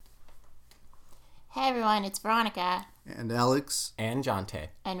Hey everyone, it's Veronica. And Alex. And Jonte.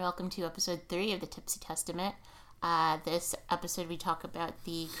 And welcome to episode 3 of the Tipsy Testament. This episode we talk about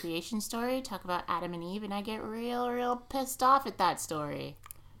the creation story, talk about Adam and Eve, and I get real pissed off at that story.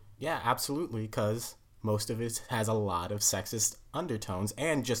 Yeah, absolutely, because most of it has a lot of sexist undertones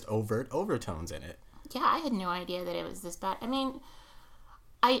and just overt overtones in it. Yeah, I had no idea that it was this bad. I mean,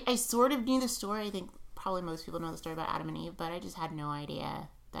 I sort of knew the story. I think probably most people know the story about Adam and Eve, but I just had no idea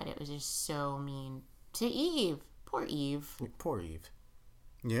that it was just so mean to Eve. Poor Eve. Poor Eve.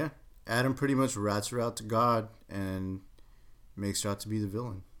 Yeah. Adam pretty much rats her out to God and makes her out to be the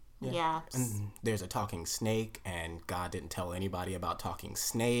villain. Yeah. And there's a talking snake, and God didn't tell anybody about talking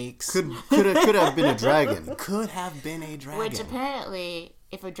snakes. Could have been a dragon. Could have been a dragon. Which apparently,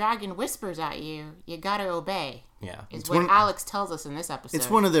 if a dragon whispers at you, you gotta obey. Yeah. Is what Alex tells us in this episode. It's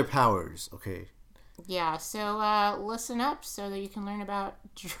one of their powers, okay? Yeah, so listen up so that you can learn about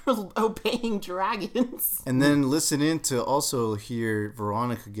obeying dragons. And then listen in to also hear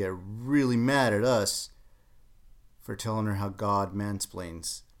Veronica get really mad at us for telling her how God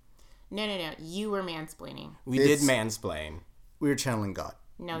mansplains. No. You were mansplaining. We did mansplain. We were channeling God.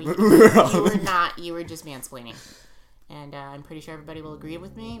 No, you were not. You were just mansplaining. And I'm pretty sure everybody will agree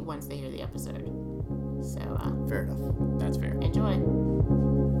with me once they hear the episode. So, fair enough. That's fair. Enjoy.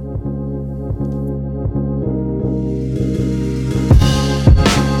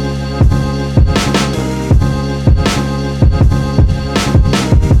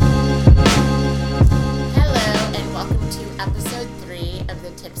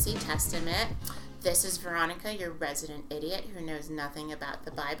 Testament. This is Veronica, your resident idiot who knows nothing about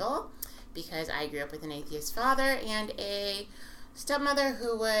the Bible, because I grew up with an atheist father and a stepmother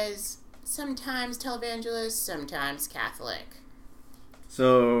who was sometimes televangelist, sometimes Catholic.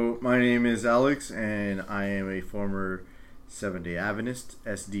 So, my name is Alex, and I am a former Seventh-day Adventist,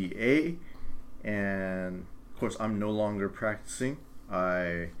 SDA, and of course, I'm no longer practicing.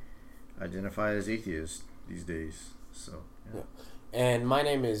 I identify as atheist these days, so, yeah. And my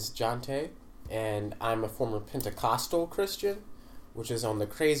name is Jonte, and I'm a former Pentecostal Christian, which is on the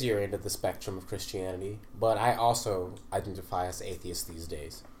crazier end of the spectrum of Christianity, but I also identify as atheist these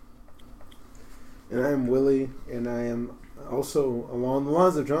days. And I'm Willie, and I am also along the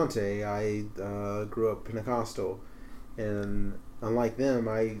lines of Jonte. I grew up Pentecostal, and unlike them,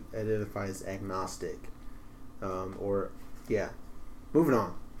 I identify as agnostic. Moving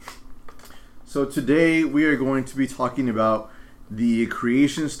on. So today we are going to be talking about the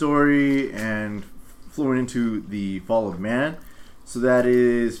creation story and flowing into the fall of man. So that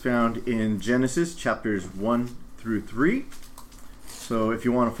is found in Genesis chapters 1 through 3. So if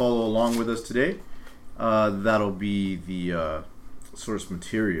you want to follow along with us today, that'll be the source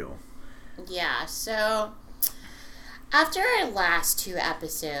material. Yeah, so after our last 2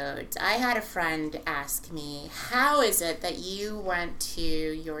 episodes, I had a friend ask me, how is it that you went to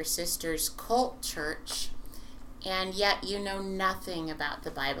your sister's cult church and yet you know nothing about the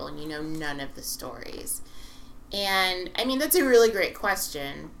Bible and you know none of the stories? And I mean, that's a really great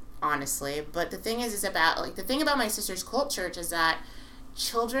question, honestly. But the thing is about the thing about my sister's cult church is that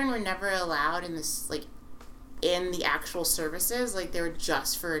children were never allowed in this, in the actual services. They were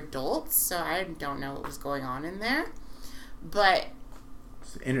just for adults. So I don't know what was going on in there. But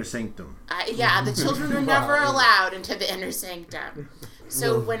it's the inner sanctum. The children were never allowed into the inner sanctum.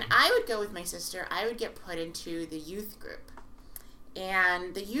 So when I would go with my sister, I would get put into the youth group.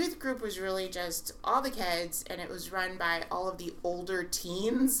 And the youth group was really just all the kids, and it was run by all of the older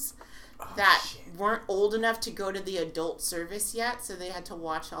teens that weren't old enough to go to the adult service yet, so they had to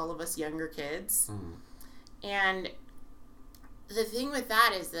watch all of us younger kids. And the thing with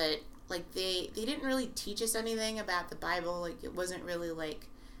that is that, they didn't really teach us anything about the Bible. It wasn't really,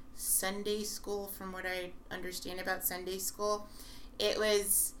 Sunday school, from what I understand about Sunday school. It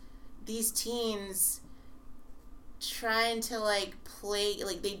was these teens trying to play,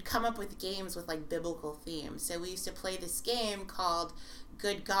 they'd come up with games with biblical themes. So we used to play this game called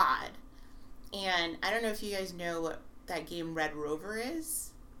Good God. And I don't know if you guys know what that game Red Rover is.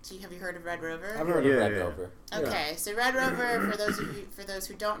 Have you heard of Red Rover? I've heard of Red Rover. Okay, so Red Rover, for those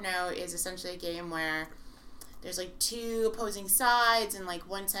who don't know, is essentially a game where there's 2 opposing sides, and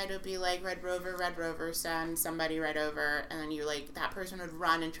one side would be Red Rover, send somebody right over, and then you that person would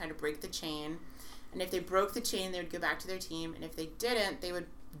run and try to break the chain. And if they broke the chain, they would go back to their team, and if they didn't, they would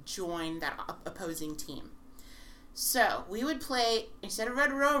join that opposing team. So we would play, instead of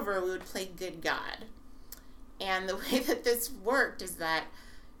Red Rover, we would play Good God. And the way that this worked is that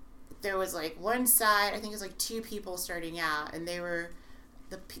there was one side, I think it was 2 people starting out, and they were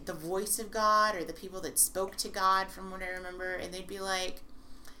the voice of God, or the people that spoke to God, from what I remember, and they'd be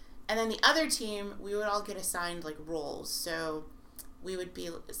And then the other team, we would all get assigned like roles. So like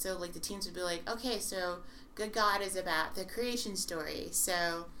the teams would be like, okay, so Good God is about the creation story.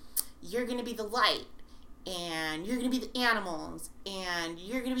 So you're going to be the light, and you're going to be the animals, and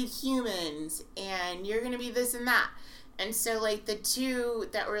you're going to be the humans, and you're going to be this and that. And so, like, the two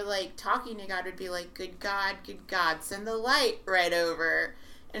that were, like, talking to God would be like, good God, send the light right over.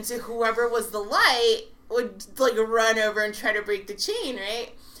 And so whoever was the light would, like, run over and try to break the chain,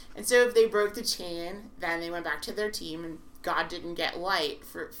 right? And so if they broke the chain, then they went back to their team, and God didn't get light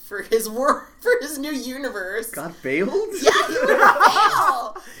for his work, for his new universe. God failed? Yeah, he would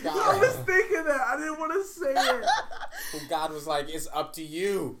fail. I was thinking that. I didn't want to say it. God was like, it's up to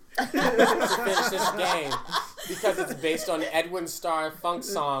you to finish this game. Because it's based on Edwin Starr funk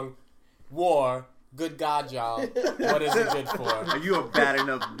song, War. Good God, y'all. What is it good for? Are you a bad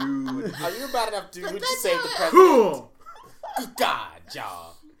enough dude? Are you a bad enough dude to that's save the how president? Cool! Good God,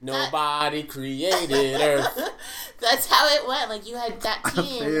 y'all. Nobody created Earth. That's how it went. Like, you had that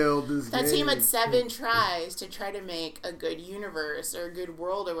team. Failed this That game. team had 7 tries to try to make a good universe or a good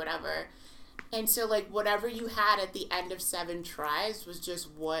world or whatever. And so, like, whatever you had at the end of 7 tries was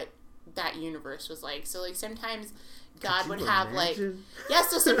just what that universe was like. So, like, sometimes God would have, like... Yeah,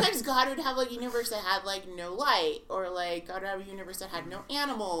 so sometimes God would have, like, a universe that had, like, no light. Or, like, God would have a universe that had no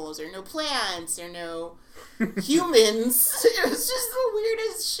animals or no plants or no humans. It was just the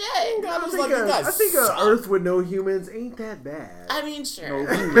weirdest shit. God was I like, you guys think suck. Earth with no humans ain't that bad. I mean, sure.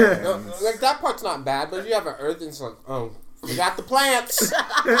 Like, that part's not bad, but if you have an Earth, it's like, oh, we got the plants.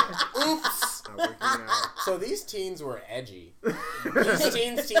 Oops. Not working out. So these teens were edgy. These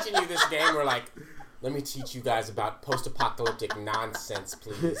teens teaching you this game were like, let me teach you guys about post-apocalyptic nonsense,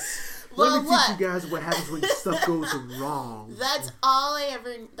 please. Well, Let me teach you guys what happens when stuff goes wrong. That's all I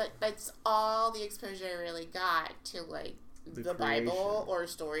ever. That's all the exposure I really got to, like, the Bible or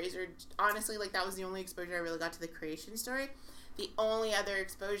stories, or honestly, like, that was the only exposure I really got to the creation story. The only other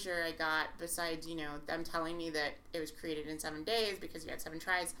exposure I got, besides, you know, them telling me that it was created in 7 days because you had 7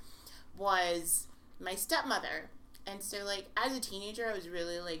 tries, was my stepmother. And so, like, as a teenager, I was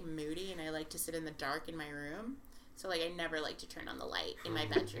really, like, moody, and I liked to sit in the dark in my room. So, like, I never liked to turn on the light in my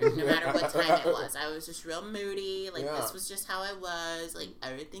bedroom, no matter what time it was. I was just real moody. Like, this was just how I was. Like,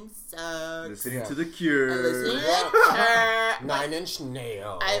 everything sucks. Listening to The Cure. Listening to The Cure. Nine Inch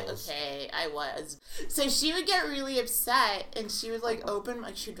Nails. I was. So she would get really upset, and she would, like,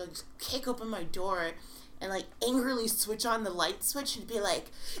 she'd, like, kick open my door and, like, angrily switch on the light switch and be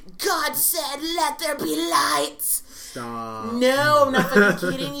like, God said, let there be lights. Stop. No, I'm not fucking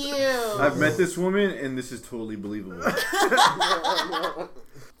kidding you. I've met this woman, and this is totally believable.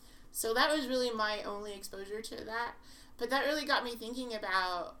 So that was really my only exposure to that. But that really got me thinking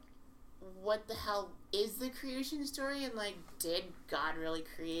about what the hell is the creation story, and, like, did God really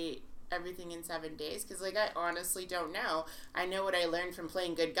create everything in 7 days? Because, like, I honestly don't know. I know what I learned from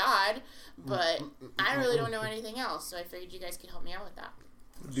playing Good God, but I really don't know anything else. So I figured you guys could help me out with that.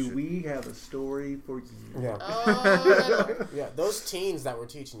 Do we have a story for you? Yeah. Oh, Yeah, those teens that were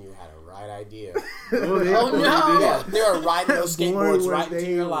teaching you had a right idea. Oh, no. Yeah, they were riding those Boy, skateboards were right into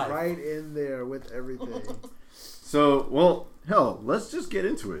they your life. right in there with everything. So, well, hell, let's just get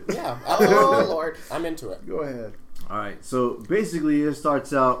into it. Yeah. oh Lord. I'm into it. Go ahead. All right, so basically it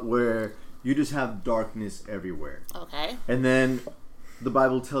starts out where you just have darkness everywhere. Okay. And then the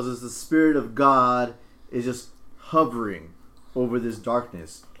Bible tells us the Spirit of God is just hovering over this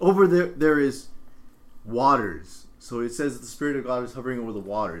darkness. Over there is waters. So it says the Spirit of God is hovering over the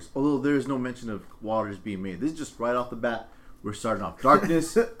waters. Although there is no mention of waters being made. This is just right off the bat. We're starting off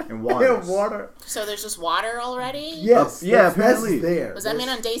darkness and waters. Water. So there's just water already? Yes. yeah, that's apparently. there. Was that made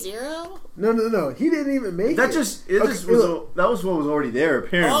on day 0? No. He didn't even make That it. just Okay, was that was what was already there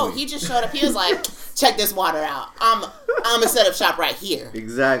apparently. Oh, he just showed up. He was like, check this water out. I'm gonna set up shop right here.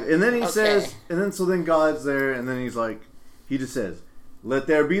 Exactly. And then he Okay. says, then God's there, and then he's like, he just says, "Let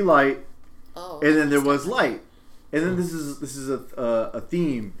there be light," Oh. and then there was light. And then this is a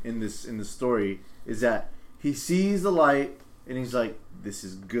theme in this story is that he sees the light and he's like, "This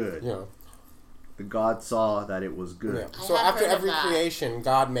is good." Yeah. The God saw that it was good. Yeah. So I have after heard of every that. creation,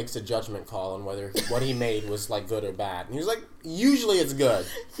 God makes a judgment call on whether what he made was, like, good or bad. And he's like, usually it's good.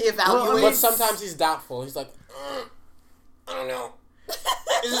 He evaluates. But sometimes he's doubtful. He's like, I don't know.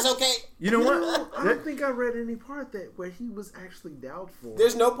 Is this okay? You know what? I don't think I read any part where he was actually doubtful.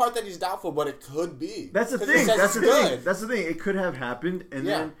 There's no part that he's doubtful, but it could be. That's the 'Cause it thing. says That's it's the thing. good. That's the thing. It could have happened, and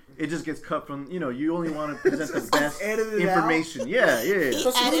Yeah. then it just gets cut from. You only want to present the best edited out? information. Yeah. He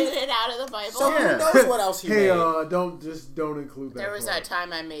edited it out of the Bible. So Yeah. who knows what else he Hey, made? don't include that. There was part. that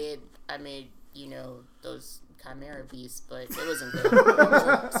time I made, those chimera beast, but it wasn't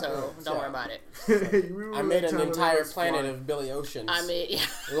good. So don't worry about it. I made an entire planet of Billy Oceans. Yeah.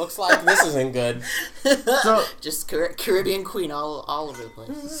 It looks like this isn't good. So Just Caribbean Queen all over the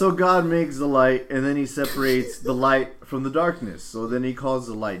place. so God makes the light, and then He separates the light from the darkness. So then He calls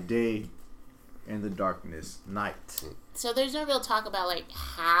the light day, and the darkness night. So there's no real talk about like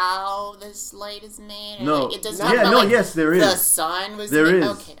how this light is made. Or, No. like, it does Yeah, talk about, no, like, yes, there the is. sun was There made. is.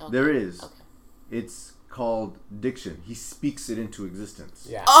 Okay. There is. Okay. It's called diction. He speaks it into existence.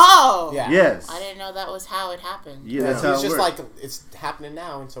 Yeah. Oh. Yeah. Yes. I didn't know that was how it happened. Yeah, that's how It's it just works. like it's happening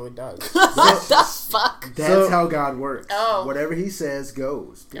now, and so it does. What the fuck? That's So- how God works. Oh. Whatever He says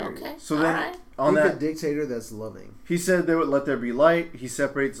goes. Period. Okay. So then, Alright. on He's a that, dictator that's loving. He said there would let there be light. He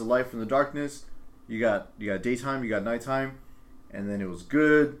separates the light from the darkness. You got daytime, you got nighttime, and then it was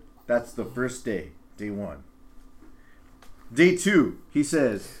good. That's the first day, day 1. Day 2, He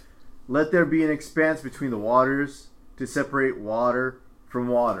says, let there be an expanse between the waters to separate water from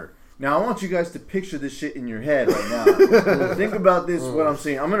water. Now I want you guys to picture this shit in your head right now. Think about this. What I'm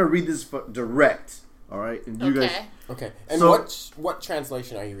saying. I'm gonna read this direct. All right, and you guys. Okay. Okay. And So- what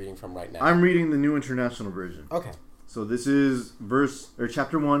translation are you reading from right now? I'm reading the New International Version. Okay. So this is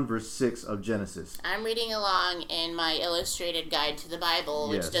chapter 1, verse 6 of Genesis. I'm reading along in my illustrated guide to the Bible,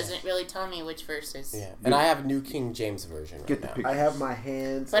 which Yes. doesn't really tell me which verses. Yeah. And I have New King James Version right Get the now. picture. I have my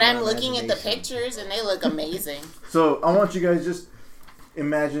hands. But and I'm my looking at the imagination. pictures and they look amazing. So I want you guys just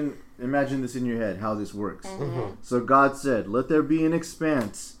imagine this in your head how this works. Mm-hmm. So God said, "Let there be an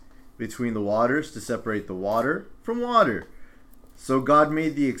expanse between the waters to separate the water from water." So God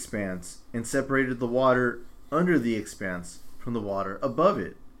made the expanse and separated the water under the expanse from the water above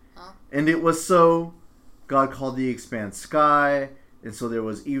it. Huh? And it was so. God called the expanse sky, and so there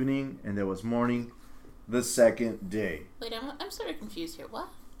was evening and there was morning, the second day. Wait, I'm sort of confused here. What?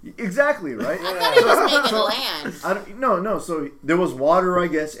 Exactly, right? I thought he was making land. I don't, no. So there was water, I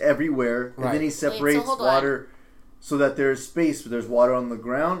guess, everywhere, and Right. then He Wait, so separates hold on. water so that there's space. There's water on the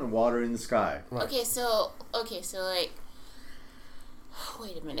ground and water in the sky. Right. Okay, so like,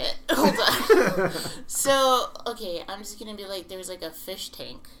 wait a minute, hold on. So okay, I'm just gonna be like, there was like a fish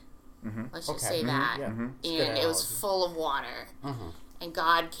tank. Let's just Okay. say that, Yeah. and It's a good it was analogy. full of water. Mhm. And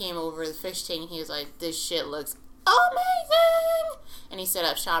God came over the fish tank. And he was like, "This shit looks amazing," and he set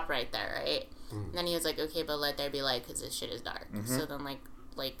up shop right there, right? And then he was like, "Okay, but let there be light because this shit is dark." So then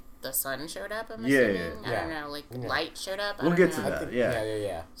like the sun showed up. I'm Yeah, assuming. yeah. I don't know. Like Yeah. light showed up. I We'll don't get to know. that. Yeah.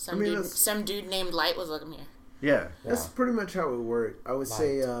 Yeah. Some I mean, dude, that's- some dude named Light was looking here. Yeah. That's pretty much how it worked. I would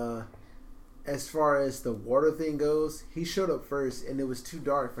say, as far as the water thing goes, he showed up first, and it was too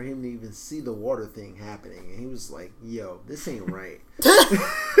dark for him to even see the water thing happening. And he was like, "Yo, this ain't right."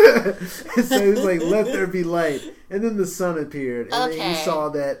 And so he was like, "Let there be light," and then the sun appeared, and then Okay. he saw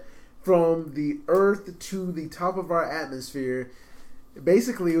that from the Earth to the top of our atmosphere,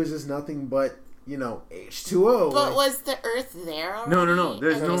 basically it was just nothing but H2O. But Like, was the Earth there already? No.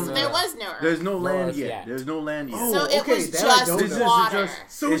 There's Okay, no- so there was no Earth. There's no land Earth yet. yet. There's no land yet. Oh, so it okay, was that I just don't know. This is water.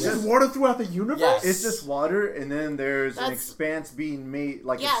 so it's just water throughout the universe. Yes. It's just water, and then there's an That's- expanse being made.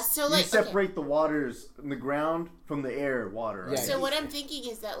 Like Yeah, so, like, you separate the waters in the ground from the air water. Right? Yeah. So what I'm thinking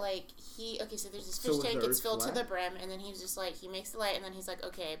is that like so there's this So fish was tank, the it's Earth filled to flat? the brim, and then he was just like, he makes the light, and then he's like,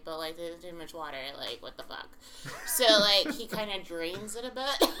 okay, but like there's too much water, like what the fuck? So like he kind of drains it a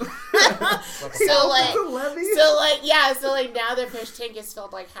bit. so like now the fish tank is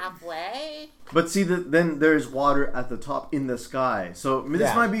filled like halfway. But see, then there's water at the top in the sky. So this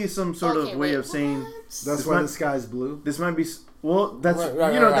Yeah. might be some sort Okay, of way wait, of saying what? That's This why might- the sky's blue. this might be. Well, that's Right,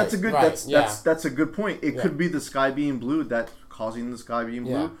 that's a good right, that's a good point. It Yeah. could be the sky being blue that's causing the sky being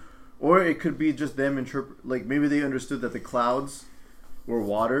blue, Yeah. or it could be just them like maybe they understood that the clouds were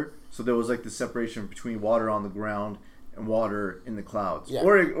water, so there was like the separation between water on the ground and water in the clouds. Yeah.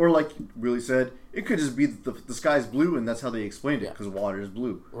 Or like Willie said, it could just be the sky's blue, and that's how they explained it Yeah. because water is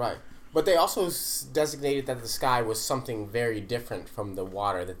blue. Right. But they also designated that the sky was something very different from the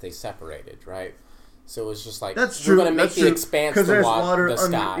water that they separated, right? So it was just like, That's true. we're going to make That's the true. expanse Because the, there's wa- water the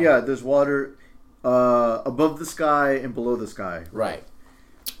under. sky. Yeah, there's water above the sky and below the sky. Right.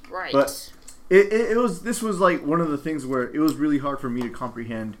 Right. But it was this was like one of the things where it was really hard for me to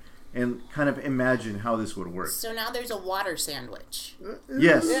comprehend and kind of imagine how this would work. so now there's a water sandwich.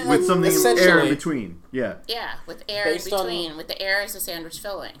 Yes, Yeah, with something air in essentially. between. Yeah, Yeah, with air Based in on- between, with the air as a sandwich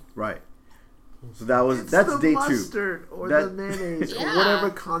filling. right. So that's the day mustard or That- the mayonnaise Yeah. or whatever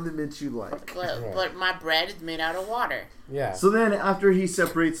condiment you like. But my bread is made out of water. Yeah. two. So then after he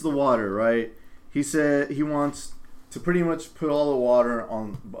separates the water, right? He said he wants to pretty much put all the water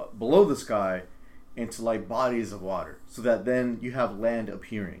on below the sky into like bodies of water, so that then you have land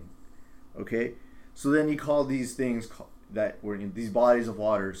appearing. Okay, So then he called these things that were in these bodies of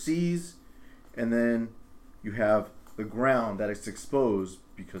water seas, and then you have the ground that is exposed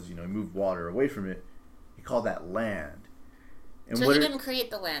because he moved water away from it. He called that land. And So he didn't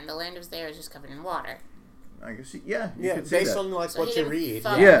create the land. The land was there, it was just covered in water. I guess you could say based that. on like So what he you didn't read.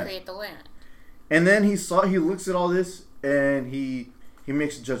 fucking Yeah. create the land. And then he looks at all this and he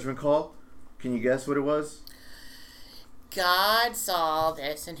makes a judgment call. Can you guess what it was? God saw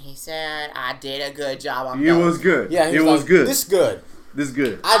this and he said, "I did a good job on It was good. Yeah, he it was like, good. This good. This is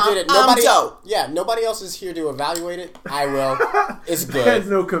good. I did it. I'm Nobody. dope. Yeah, nobody else is here to evaluate it. I will. It's There's good.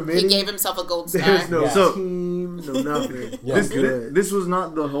 no He committee. gave himself a gold star. There's no Yeah. So- team. No nothing. Yeah. This was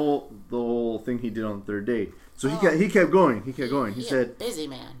not the whole thing he did on the third day. So Oh. he kept going. He kept going. He Yeah, said busy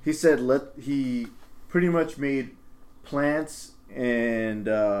man. he pretty much made plants and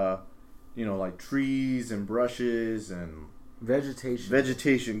like trees and brushes and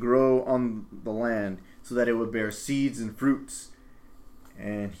Vegetation. grow on the land so that it would bear seeds and fruits.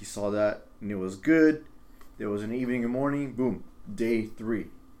 And he saw that and it was good. There was an evening and morning. Boom. Day 3.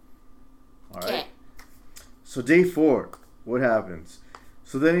 All right. Okay. So day 4, what happens?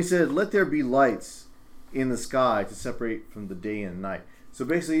 So then he said, "Let there be lights in the sky to separate from the day and night." So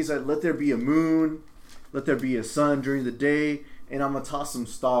basically he said, "Let there be a moon, let there be a sun during the day, and I'm gonna toss some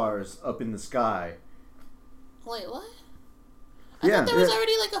stars up in the sky." Wait, what? I Yeah, thought there was yeah.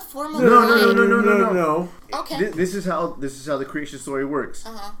 already like a formal No, line. no. Okay. This is how the creation story works.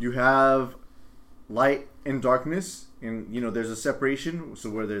 Uh-huh. You have light and darkness, and there's a separation, so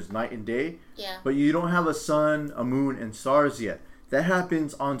where there's night and day. Yeah. But you don't have a sun, a moon, and stars yet. That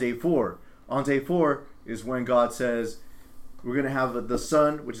happens on day 4. On day 4 is when God says, we're going to have the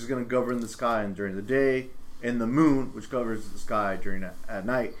sun, which is going to govern the sky during the day, and the moon, which covers the sky at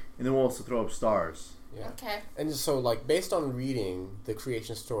night, and then we'll also throw up stars. Yeah. Okay. And so, like, based on reading the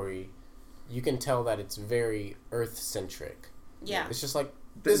creation story, you can tell that it's very Earth-centric. Yeah. It's just like,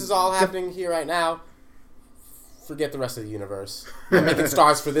 this is all happening here right now. Forget the rest of the universe. I'm making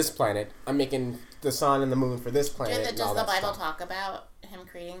stars for this planet. I'm making the sun and the moon for this planet. and Does all the that Bible stuff. talk about him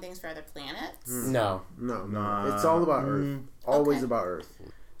creating things for other planets? No. No. Nah. It's all about Earth. Always Okay. about Earth.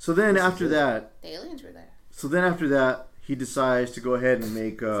 So then after that, The aliens were there. he decides to go ahead and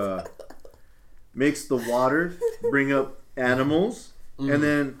makes the water bring up animals, and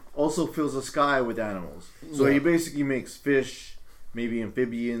then also fills the sky with animals. So Yeah. he basically makes fish, maybe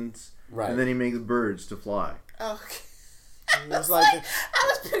amphibians, Right. and then he makes birds to fly. Oh, okay. It's like, I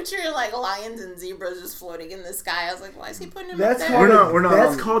was picturing like lions and zebras just floating in the sky. I was like, why is he putting them That's up called there? We're not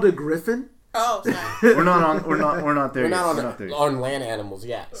that's on- called a griffin. Oh, sorry. We're not there we're yet. not We're not there on yet. land animals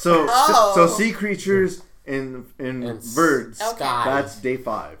yet. So Oh. sea creatures and birds. Okay. Sky. That's day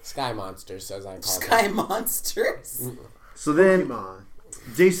 5. Sky monsters, as I call Sky them. monsters. So then Pokemon.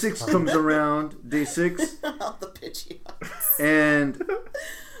 day 6 comes around. Day 6. All the Pidgeots. And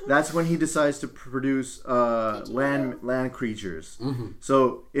that's when he decides to produce land creatures.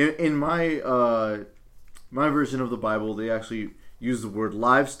 So in my my version of the Bible, they actually use the word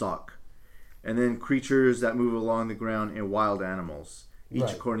livestock, and then creatures that move along the ground and wild animals, each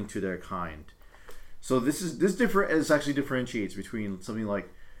Right. according to their kind. So this actually differentiates between something like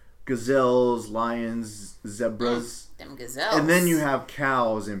gazelles, lions, zebras. Them gazelles. And then you have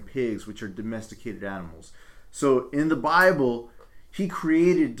cows and pigs, which are domesticated animals. So in the Bible, he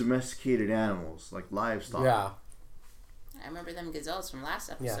created domesticated animals, like livestock. Yeah. I remember them gazelles from last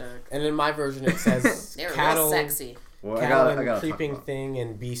Yeah. episode. And in my version, it says They were cattle, real sexy. Well, cattle I gotta and talk creeping about- thing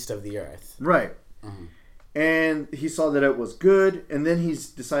and beast of the earth. Right. And he saw that it was good, and then he's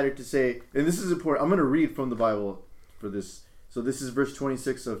decided to say, and this is important, I'm going to read from the Bible for this. So this is verse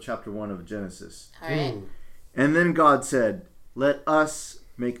 26 of chapter 1 of Genesis. All right. And then God said, "Let us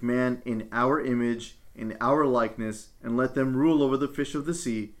make man in our image, in our likeness, and let them rule over the fish of the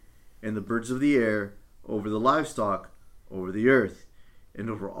sea, and the birds of the air, over the livestock, over the earth, and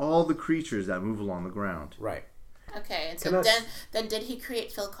over all the creatures that move along the ground." Right. Okay. And Can so I- then did he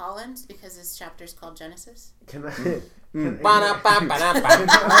create Phil Collins because this chapter is called Genesis? Can I, Ba-da-ba-ba-da-ba.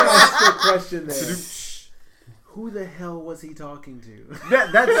 ask you a question there? Who the hell was he talking to?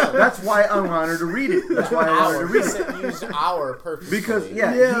 That's why I wanted to read it. That's why I wanted to Our. read it. Use our purposefully. Because,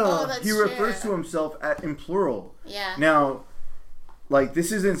 Oh, that's he refers true. to himself in plural. Yeah. Now, like,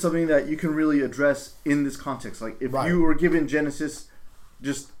 this isn't something that you can really address in this context. Like, if Right. you were given Genesis,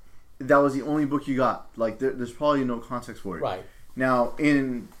 just that was the only book you got. Like, there's probably no context for it. Right. Now,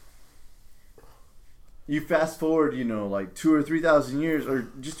 you fast forward, like 2,000 or 3,000 years, or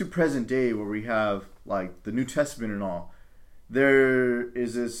just to present day, where we have like the New Testament and all. There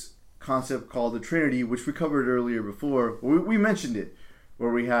is this concept called the Trinity, which we covered earlier before. We mentioned it,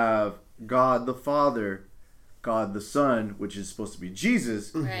 where we have God the Father, God the Son, which is supposed to be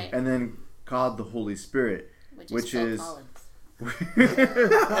Jesus, Right. and then God the Holy Spirit, which Phil is Collins.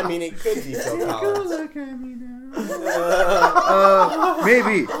 I mean, it could be Phil Collins. Look at me now.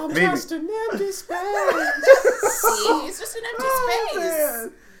 Maybe. Just an empty space. See, he's just an empty space.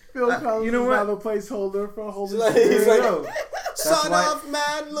 Man, Phil Collins you know is what? not a placeholder for Holy He's like- Spirit. he's like- No. Son why- of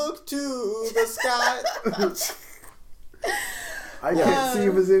man, look to the sky. I can't see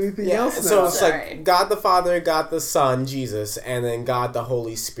if there's anything Yeah, else now. so it's Sorry. like God the Father, God the Son, Jesus, and then God the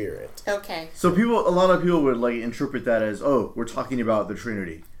Holy Spirit. Okay. So a lot of people would like interpret that as, oh, we're talking about the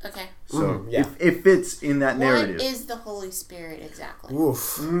Trinity. Okay. So yeah. it fits in that narrative. What is the Holy Spirit exactly?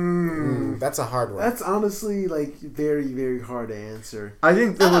 Oof. That's a hard one. That's honestly like very, very hard to answer. I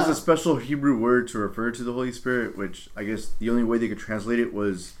think there was a special Hebrew word to refer to the Holy Spirit, which I guess the only way they could translate it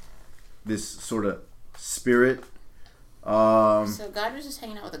was this sort of spirit. So God was just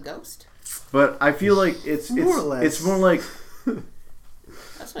hanging out with a ghost? But I feel like it's More or less. it's more like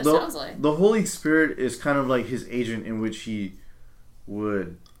That's what it sounds like. the Holy Spirit is kind of like his agent in which he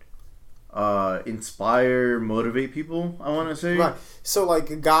would inspire, motivate people, I want to say. Right. So,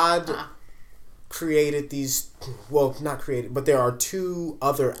 like, God created these... Well, not created, but there are two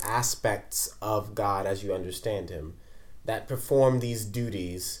other aspects of God, as you understand him, that perform these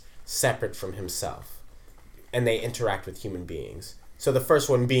duties separate from himself. And they interact with human beings. So the first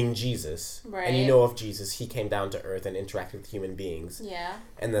one being Jesus. Right. And you know of Jesus. He came down to earth and interacted with human beings. Yeah.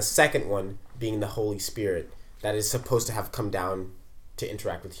 And the second one being the Holy Spirit, that is supposed to have come down to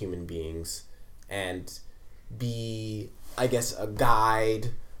interact with human beings and be, I guess, a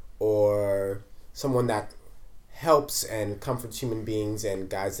guide or someone that helps and comforts human beings and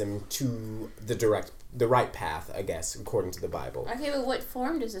guides them to the right path, I guess, according to the Bible. Okay, but what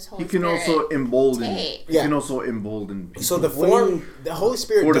form does this Holy He can Spirit also embolden. take? He can also embolden people. So the Holy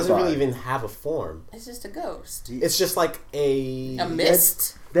Spirit doesn't Fortified. really even have a form. It's just a ghost. It's just like A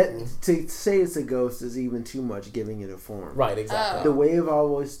mist? That to say it's a ghost is even too much, giving it a form. right, exactly.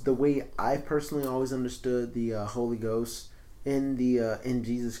 The way I personally always understood the Holy Ghost in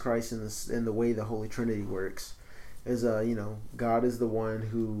Jesus Christ and the way the Holy Trinity works is God is the one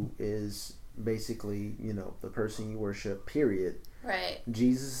who is basically the person you worship. Period. Right.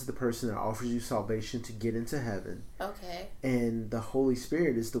 Jesus is the person that offers you salvation to get into heaven. Okay. And the Holy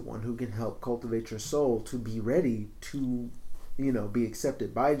Spirit is the one who can help cultivate your soul to be ready to, be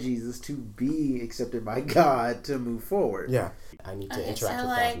accepted by Jesus, to be accepted by God, to move forward. Yeah. I need to Okay, interact so,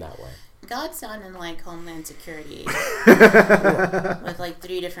 with God in that way. God sounded like Homeland Security with like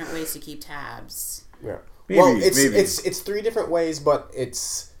 3 different ways to keep tabs. Yeah. Maybe, well, maybe. it's 3 different ways, but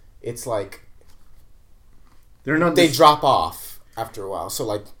it's like They're not. they drop off after a while. So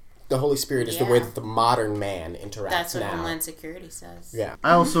like the Holy Spirit is the way Yeah. that the modern man interacts That's what now. Homeland Security says. Yeah.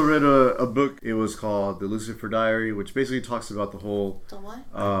 I also read a book. It was called The Lucifer Diary, which basically talks about the whole The what?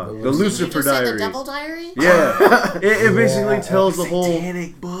 the You Lucifer just said Diary. the Devil Diary? Yeah, it basically Yeah. tells the whole.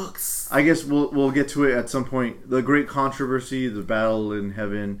 Satanic books. I guess we'll get to it at some point. The great controversy, the battle in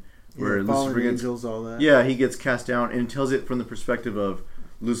heaven, where Fallen Lucifer gets angels, all that. yeah he gets cast down, and it tells it from the perspective of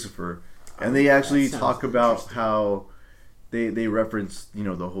Lucifer, and they actually that talk sounds about interesting. how they reference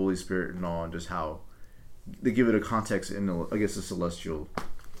the Holy Spirit and all, and just how they give it a context in I guess a celestial What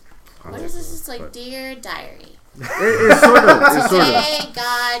context. is this? It's like, But Dear Diary. it's sort of. It's sort of. Today,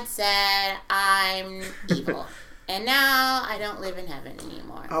 God said I'm evil. And now I don't live in heaven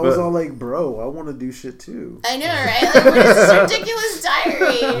anymore. I was But- all like, bro, I want to do shit too. I know, right? Like, what is this ridiculous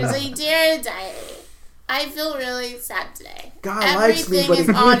diary? It's like, Dear Diary, I feel really sad today. God Everything likes me, but is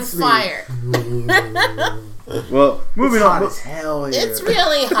he on hates me. fire. Well, moving It's hot on. as hell here. It's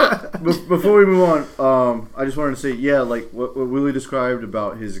really hot. Before we move on, I just wanted to say, yeah, like what Willie described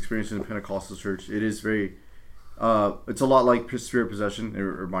about his experience in the Pentecostal church, it is very, it's a lot like spirit possession. It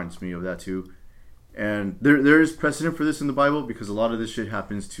reminds me of that too. And there is precedent for this in the Bible, because a lot of this shit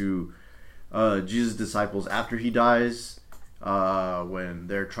happens to Jesus' disciples after he dies, when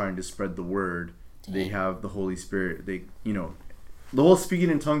they're trying to spread the word. They have the Holy Spirit. They, the whole speaking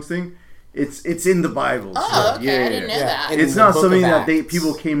in tongues thing. It's in the Bible. Oh, so, okay. I didn't know that. In It's the not book something of that Acts.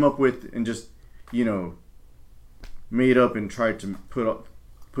 people came up with and just made up and tried to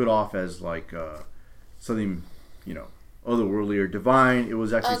put off as like something otherworldly or divine. It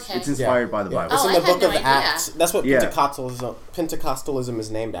was actually Okay. it's inspired by the Bible. It's Oh, in I the had book no of idea. Acts. That's what Yeah. Pentecostalism is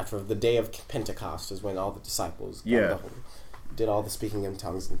named after. The day of Pentecost is when all the disciples did all the speaking in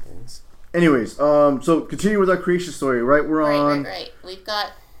tongues and things. Anyways, so continue with our creation story. Right, we're on. Right. We've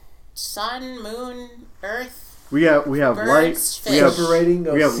got sun, moon, earth. We have Birds, light. fish. We have Separating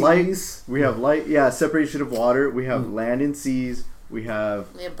of we have light. seas. We have light. Yeah, separation of water. We have land and seas. we have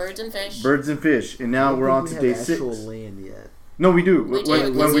birds and fish. birds and fish, and now we're on to day 6. Actual land yet? No, we do. We do, When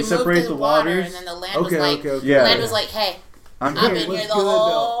 'cause we moved separate to the water, waters, and then the land was Okay, like, okay, okay. Yeah. the land was like, hey, I'm I've here. been here the good,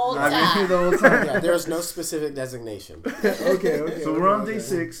 whole I've been here time. the whole time. Yeah, there's no specific designation. Okay. So we're on day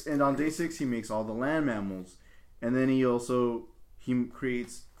 6, and on day 6 he makes all the land mammals, and then he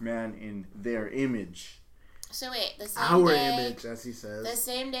creates man in their image. So wait, the same Our day, image, as he says. the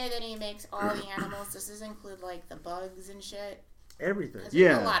same day that he makes all the animals, does this include like the bugs and shit? Everything. 'Cause Yeah.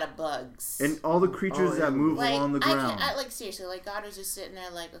 there's a lot of bugs. And all the creatures Oh, that yeah. move like, along the ground. like seriously, like God was just sitting there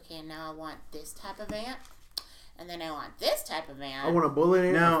like, okay, now I want this type of ant, and then I want this type of ant, I want a bullet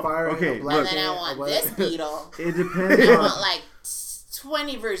ant, Now, a fire ant, okay, a black and then I ant, a want white- this beetle. It depends I on want like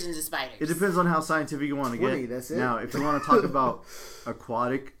 20 versions of spiders. it depends on how scientific you want to 20, get. that's it. Now, if you want to talk about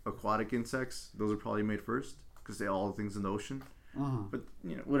aquatic insects, those are probably made first because they all things in the ocean. But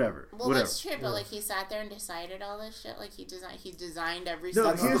whatever. Well, whatever. that's true, but like he sat there and decided all this shit. Like he designed every No,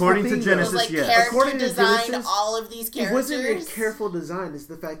 single. here's According the to thing, Genesis, It was like yes. character According to designed Genesis, all of these It characters. wasn't a careful design. It's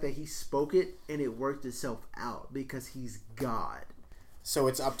the fact that he spoke it and it worked itself out because he's God. So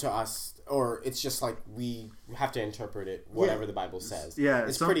it's up to us, or it's just like we have to interpret it, whatever the Bible says. Yeah,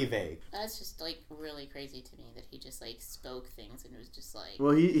 It's some- pretty vague. That's just like really crazy to me that he just like spoke things and it was just like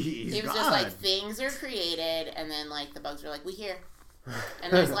Well, he's it was God. just like things are created and then like the bugs are like we here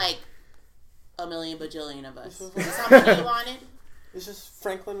and there's like a million bajillion of us. Is this how many you wanted? It's just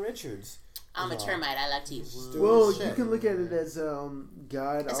Franklin Richards. I'm a termite. I like to eat. Well, shit. you can look at it as God.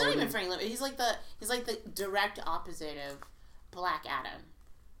 It's not already- even Franklin. He's like the direct opposite of Black Adam,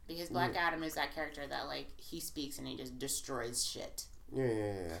 because Black Adam is that character that like he speaks and he just destroys shit.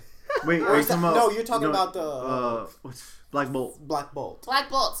 Yeah. Wait, Or are you is that- talking about? no, you're talking about the what's Black Bolt? Black Bolt. Black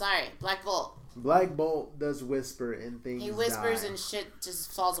Bolt, sorry, Black Bolt. Black Bolt does whisper and things. He whispers die. and shit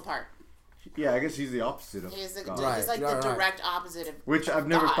just falls apart. Yeah, I guess he's the opposite of He's, God. Right, he's like right, the right. direct opposite of Which I've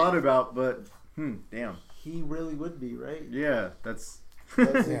never God. thought about, but damn. He really would be, right? Yeah, that's.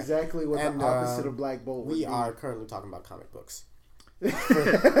 That's Yeah. exactly what And, the opposite of Black Bolt would We be. are currently talking about comic books. For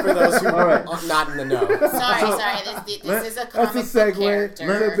those who All right. are not in the know. Sorry. This is a That's comic a book segue. character.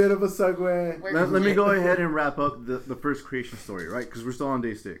 That's a bit of a segue. We're- Let me go ahead and wrap up the first creation story, right? Because we're still on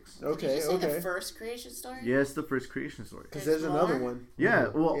day 6. Did Okay, you say the okay. first creation story? Yes, the first creation story. Because There's there's another more? one. Yeah,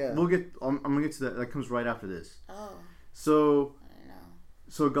 well, Yeah. we'll get. I'm gonna get to that. That comes right after this. Oh, So, I don't know.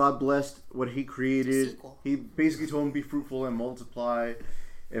 so God blessed what He created. Sequel. He basically told him, "Be fruitful and multiply,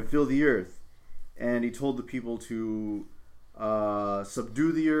 and fill the earth." And He told the people to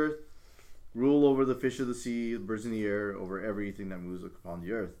subdue the earth, rule over the fish of the sea, the birds in the air, over everything that moves upon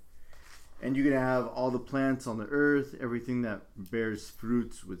the earth. And you're gonna have all the plants on the earth, everything that bears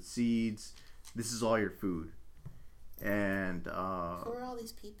fruits with seeds. This is all your food. And Who are all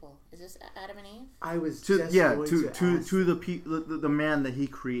these people? Is this Adam and Eve? I was to just yeah going to ask. the man that He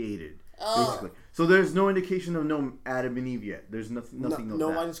created. Oh, Basically. So there's no indication of no Adam and Eve yet. There's nothing of No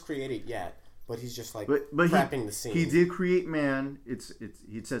that. one's created yet, but he's just like But prepping the scene. he did create man.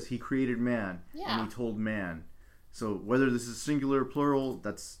 It says He created man, Yeah. and He told man. So whether this is singular or plural,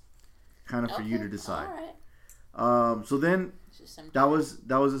 that's kind of for you to decide. All right. So then It's just some that was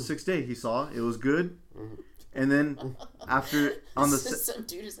the 6th day. He saw it was good, and then after on the some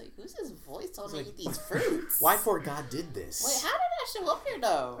dude is like, who's this voice telling me to eat these fruits? Why for God did this? Wait, how did I show up here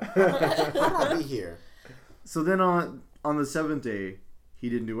though? How did I be here? so then on the 7th day, He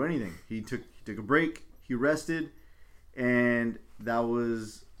didn't do anything. He took a break. He rested, and that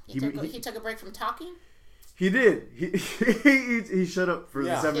was he took a break from talking. He did. He shut up for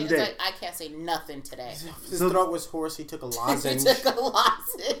Yeah. the He 7th was day. like, I can't say nothing today. His So- throat was hoarse. He took a he lozenge. took a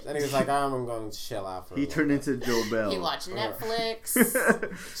lozenge. And he was like, I'm going to chill out for a He little turned bit. into Joe Bell. He watched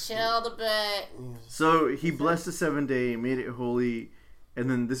Netflix, chilled a bit. So he blessed the 7th day, made it holy, and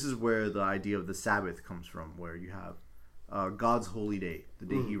then this is where the idea of the Sabbath comes from, where you have God's holy day, the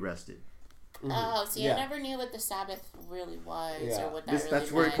day He rested. Oh, see, Yeah. I never knew what the Sabbath really was Yeah. or what that This- really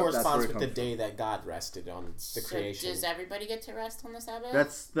that's where it meant. comes- Corresponds That's with where the it day that God rested on the So creation. does everybody get to rest on the Sabbath?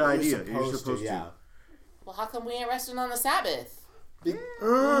 That's the You're idea. You're supposed to. yeah. Well, how come we ain't resting on the Sabbath?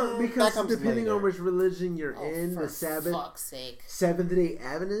 That Because comes depending later. on which religion you're Oh, in, for the Sabbath, fuck's sake. Seventh-day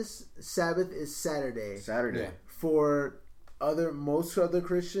Adventist Sabbath is Saturday. Saturday. Yeah. For most other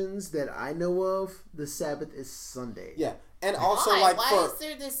Christians that I know of, the Sabbath is Sunday. Yeah. And also, Why? like, Why for... is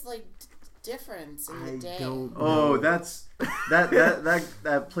there this like difference in the I day? don't Oh, know. that's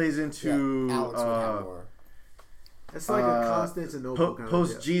that plays into Yeah, Alex would have more. It's like a Constantinople kind of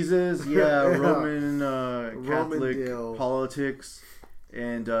post deal. Jesus, Yeah. Roman Catholic deal. politics,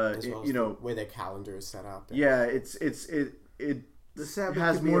 and As well as you know, the way their calendar is set up. yeah, it The Sabbath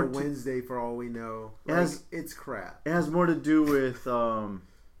has could be more a to- Wednesday for all we know. It has- It's crap. It has more to do with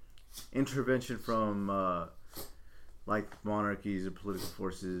intervention from like monarchies or political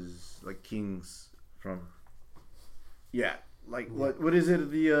forces, like kings from. Yeah, like what is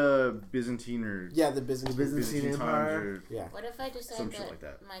it? The Byzantine or Yeah, the business. Byzantine times Empire? or Yeah. What if I decide Some shit that, like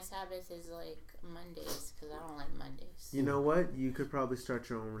that. my Sabbath is like Mondays because I don't like Mondays? You know what? You could probably start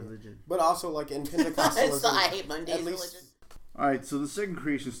your own religion. But also, like in So Pentecostalism, I hate Mondays. at least- religion. All right, so the second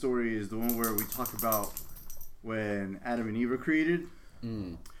creation story is the one where we talk about when Adam and Eve were created.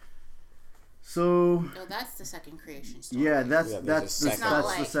 So No, that's the second creation story. yeah, that's Yeah, there's that's a the, second one.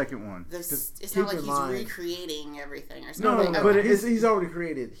 that's the second one. It's keep not like in he's mind- recreating everything or No, something. but Okay. He's already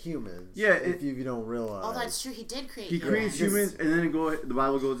created humans. Yeah, if you don't realize. Oh, that's true. He did create. He creates humans. humans, and then the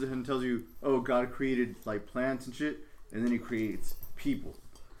Bible goes ahead and tells you, oh, God created like plants and shit, and then He creates people.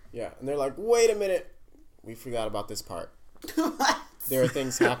 yeah, and they're like, wait a minute, we forgot about this part. What? There are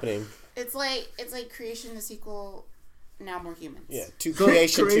things happening. It's like creation, the sequel. Now more humans. Yeah, to So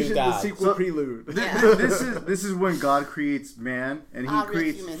creation, Creation, to the God. sequel So- prelude. Yeah. This is when God creates man, and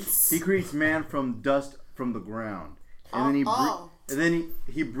real humans. He creates man from dust from the ground, and then Oh.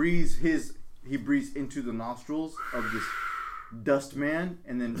 he breathes into the nostrils of this dust man,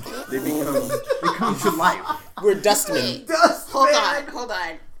 and then they come to life. We're dustmen. Wait, Dust hold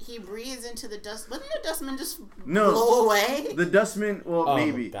on. He breathes into the dust. Wouldn't the dustman just No. blow away? The dustman, well, Oh,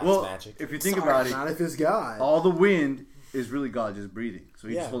 maybe. that's Well, magic. if you think Sorry. about it, Not if it's God. all the wind is really God just breathing, so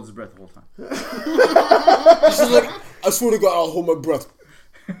he Yeah. just holds his breath the whole time. She's like, I swear to God, I'll hold my breath.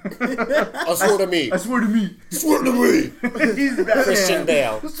 I swear to me. I swear to me, Swear to me. he's Batman. Christian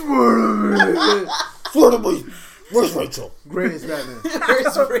Bale. Swear to me. Swear to me. Where's Rachel? Greatest Batman.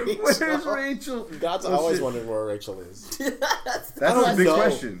 Where's Rachel? Where's Rachel? God's Oh, always shit. wondering where Rachel is. That's don't a big know.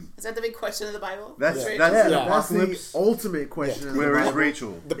 question. Is that the big question of the Bible? That's Where's that's Rachel? the Yeah. That's the apocalypse. ultimate question. in the Where is Bible.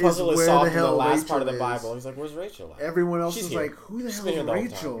 Rachel? The puzzle is where the solved in the hell last part of the Rachel is. Bible. He's like, where's Rachel at? Everyone else She's is here. like, who the She's hell been is here the whole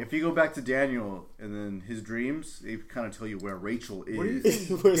Rachel? time. If you go back to Daniel and then his dreams, they kind of tell you where Rachel is. What do you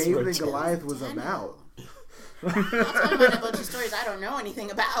think Where's David and Rachel? Goliath was Daniel. about? Don't tell me about a bunch of stories I don't know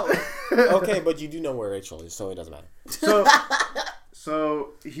anything about. Okay, but you do know where Rachel is, so it doesn't matter.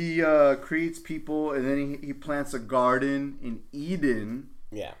 So he creates people, and then he plants a garden in Eden,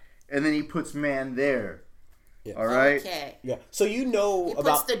 Yeah. and then he puts man there. Yeah. All right. Okay. Yeah. So you know He puts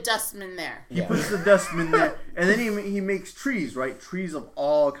about the dustman there. He puts the dustman there, and then he makes trees, right? Trees of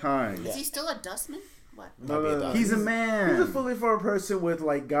all kinds. Is he still a dustman? What? Might be a dog. He's a man. He's a fully formed person with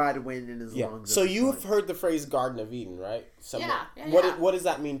like God wind in his Yeah. lungs. So at this you've point. heard the phrase Garden of Eden, right? Yeah, What yeah. what does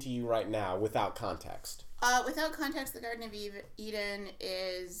that mean to you right now without context? Without context, the Garden of Eden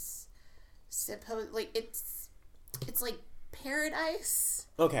is it's like paradise.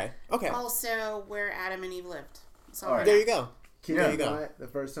 Okay. Okay. Also, where Adam and Eve lived. So All right. There you go. Kid, Yeah. There you go. what? The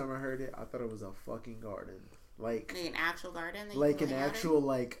first time I heard it, I thought it was a fucking garden. Like an actual garden. That you like can an hang out in? actual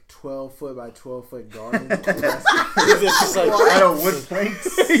like 12-foot by 12-foot garden. It's just like, Out of wood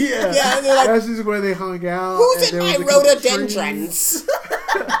planks. yeah. yeah, and they're like, That's just where they hung out. who's and in there my was a couple trees. rhododendrons?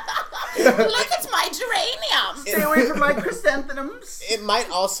 Look, it's my geranium. Stay away from my chrysanthemums. It might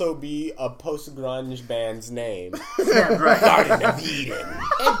also be a post-grunge band's name. Yeah, right. Garden of Eden.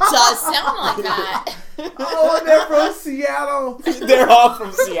 It does sound like that. Oh, and they're from Seattle. They're all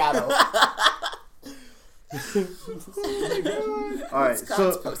from Seattle. All right. It's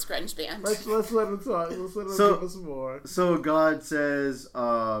God's So post-grunge band. Let's let them talk. Let's let them So- give us more. so God says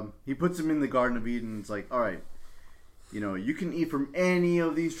he puts him in the Garden of Eden. It's like, all right, you can eat from any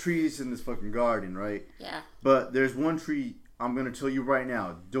of these trees in this fucking garden, right? Yeah, But there's one tree I'm gonna tell you right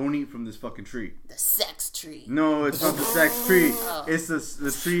now. Don't eat from this fucking tree. the sex tree. No, it's not the sex tree. Oh. It's the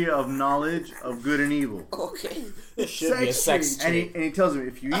tree of knowledge of good and evil. Okay. It should be a sex Sex And tree. he tells him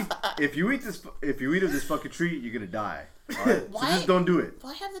if you eat of this fucking tree, you're gonna die. All right? So Why? just don't do it.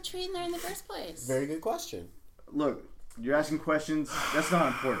 Why have the tree in there in the first place? Very good question. Look, you're asking questions. That's not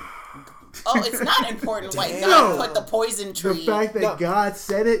important. Oh, it's not important what Damn. God No. put the poison The tree. fact that No. God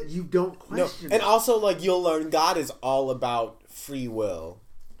said it, you don't No, question and it. also like you'll learn God is all about free will.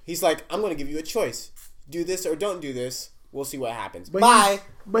 He's like, I'm going to give you a choice. Do this or don't do this. We'll see what happens. Bye.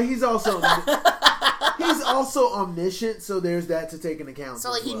 But he's also omniscient, so there's that to take into account.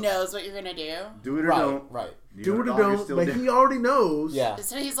 So like as he well. knows what you're gonna do. Do it or Right, don't. right. Do it or Your dog is don't, still but dead. he already knows. Yeah.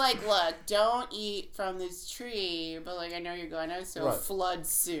 So he's like, look, don't eat from this tree, but like I know you're gonna, so Right. flood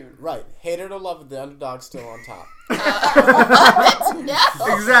soon. Right. Hate it or love it, the underdog's still on top. No.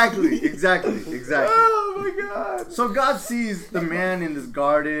 Exactly. Oh my God. So God sees the man in this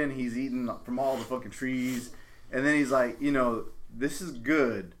garden. He's eating from all the fucking trees, and then he's like, this is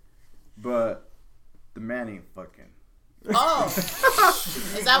good, but the man ain't fucking. Oh,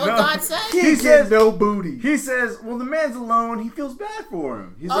 is that what No. God said? He He says says- no booty. He says, well, the man's alone. He feels bad for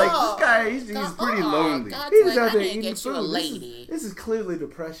him. He's like, this guy, he's pretty lonely. God's He's like, out I there need to eating get you a food. lady. This is clearly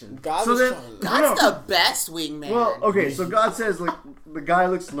depression. God So was then- trying. God's No. the best wingman. Well, okay, so God says, like, the guy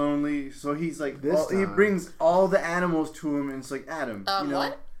looks lonely, so he's like, This he time. brings all the animals to him, and it's like, Adam,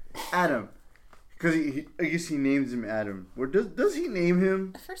 What? Adam. Because I guess he names him Adam. Or does he name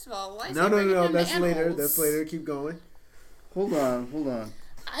him? First of all, why is No, he no, bringing no. in the That's later. animals? That's later. Keep going. Hold on.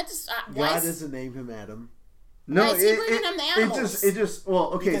 Why God is, doesn't name him Adam. No, Why is he bringing him the animals? It just,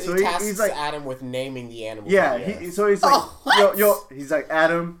 well, okay, Because so he tasks he's like, Adam with naming the animals. yeah, on the earth. so he's like, Oh, what? he's like,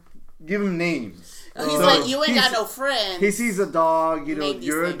 Adam, give him names. he's So like, you ain't got he's- no friends. He sees a dog, Name these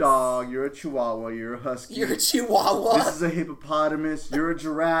you're a things. dog, you're a chihuahua, you're a husky. You're a chihuahua. This is a hippopotamus, you're a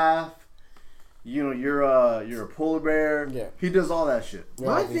giraffe. You're a polar bear. Yeah. He does all that shit. Yeah,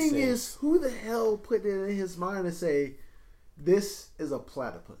 My these thing things. is, who the hell put it in his mind to say, this is a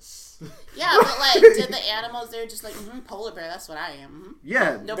platypus? Yeah, but like, did the animals? They're just like polar bear. That's what I am.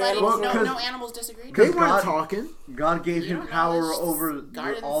 Yeah. Nobody, well, no 'cause animals disagreed. They Because weren't God- talking. God gave You him don't know, power it's over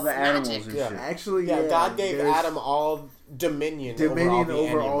Garden's all the animals magic. and Yeah. shit. Actually, Yeah, yeah. God gave there's Adam all dominion dominion over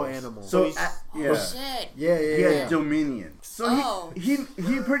over all all the animals. animals. So he's- yeah, Oh shit! yeah, yeah, he yeah. had dominion. So Oh. he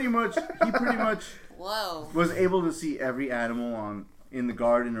pretty much Whoa. was able to see every animal in the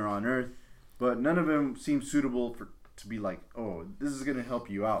garden or on Earth, but none of them seemed suitable to be like, oh, this is gonna help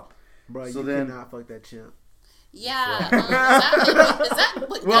you out. Bro, So you then- cannot fuck that chimp. Yeah. Is that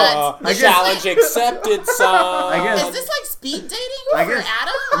what Well, God? I guess- Challenge accepted, son. I guess- Is this like speed dating I for guess-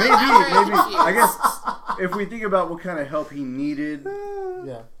 Adam? Maybe. I'm very I confused. guess if we think about what kind of help he needed,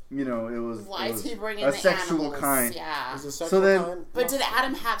 Yeah. it was Why it is was he bringing a the sexual animals? kind. Yeah. Is it sexual So then- kind? But did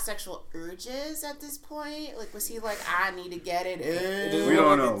Adam have sexual urges at this point? Like, was he like, I need to get it? It doesn't We look don't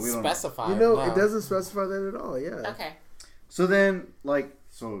like know, it's we don't know. specified. You know, no. it doesn't specify that at all. Yeah. Okay. So then,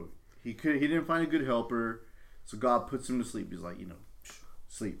 he didn't find a good helper, so God puts him to sleep. He's like,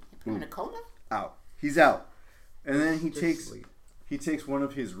 sleep, In boom, a coma? out. He's out, and then he Just sleep. takes one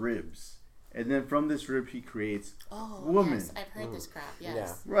of his ribs, and then from this rib he creates Oh, woman. yes. I've heard this crap.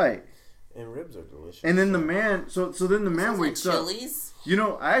 Yes. Right, And ribs are delicious. and then the man. So then the man Sounds like wakes up. chilies.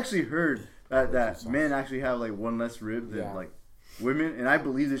 I actually heard that men actually have like one less rib than Yeah. like women, and I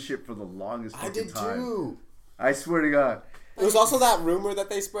believe this shit for the longest I fucking did time. too. I swear to God. There was also that rumor that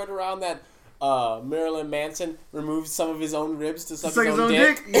they spread around that Marilyn Manson removed some of his own ribs to suck Suck his own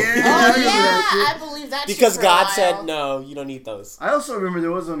dick. Yeah. Oh, I yeah. remember that I believe that Because shit for a God while. said, no, you don't eat those. I also remember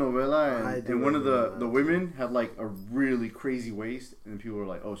there was a novella, I and, do and one of remember the that, women had like a really crazy waist, and people were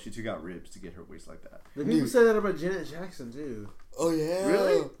like, "Oh, she took out ribs to get her waist like that." The people say that about Janet Jackson too. Oh, yeah.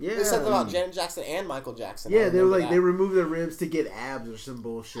 Really? Yeah. They said that about Janet Jackson and Michael Jackson. Yeah, I they were remember like that. they removed their ribs to get abs or some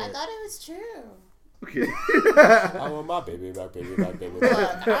bullshit. I thought it was true. Okay. I want my baby back, baby back, baby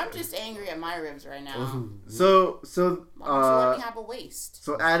back. Look, I'm just angry at my ribs right now. so Why don't you let me have a waist?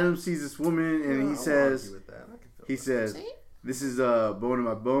 so Adam sees this woman, and he says, See? "This is bone of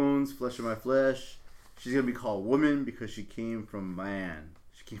my bones, flesh of my flesh. She's gonna be called woman because she came from man.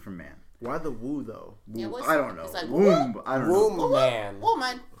 She came from man. Why the woo though? Yeah, what's- I don't know. it's like, Womb. I don't know. Womb man.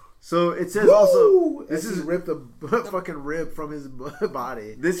 Woman. So it says also Woo! this As is he ripped a fucking rib from his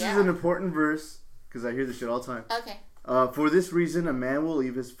body. this is Yeah. an important verse because I hear this shit all the time. Okay. For this reason, a man will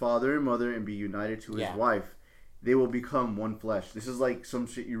leave his father and mother and be united to his Yeah. wife. They will become one flesh. This is like some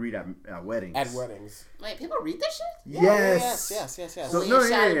shit you read at weddings. At weddings. Wait, people read this shit? Yes. Yes. So- We no, yeah,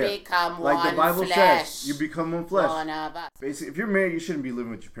 shall yeah. become Like one the Bible flesh. says, you become one flesh. One of us. Basically, if you're married, you shouldn't be living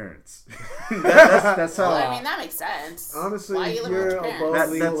with your parents. that's how. Well, I mean, that makes sense. Honestly, Why are you living with you're your parents? above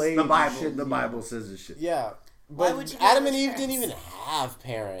legal that's age. the you Bible. shouldn't The be- Bible says this shit. Yeah. Why But would you Adam live and with Eve didn't parents? even have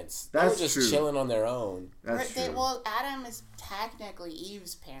parents. They That's were just true. chilling on their own. That's true. Well, Adam is technically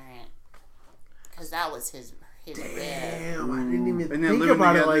Eve's parent. Because that was his rib. Damn, I didn't even And then think living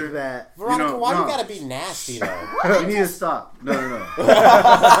about it together. like that. Veronica, know, why no. you gotta be nasty though? You need to stop. No. You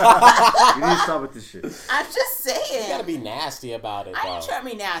need to stop with this shit. I'm just saying. You gotta be nasty about it I though. ain't trying to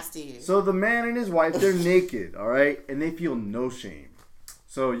be nasty. So the man and his wife, they're naked, all right, and they feel no shame.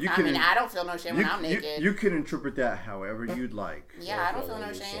 So you I can. mean, I don't feel no shame when I'm naked. You can interpret that however you'd like. yeah, I don't feel no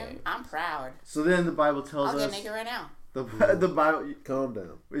any shame. shame. I'm proud. So then the Bible tells I'll get us naked right now. the Bible. Calm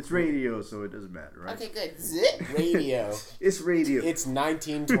down. It's radio, so it doesn't matter, right? Okay, good. Zip. Radio. It's radio. It's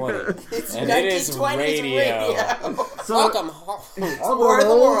 1920. It's And it is 1920s radio. So Welcome home. Word of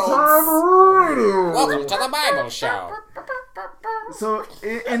the world. Welcome to the Bible show. So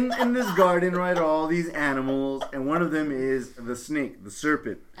in this garden, right, are all these animals, and one of them is the snake, the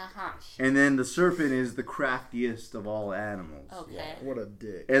serpent. Uh-huh. And then the serpent is the craftiest of all animals. Okay. What a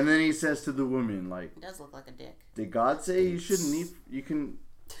dick. And then he says to the woman, like, It does look like a dick. did God say you shouldn't eat? You can.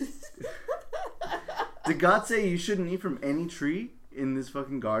 Did God say you shouldn't eat from any tree in this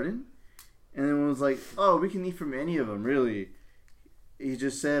fucking garden? And then one was like, oh, we can eat from any of them, really. He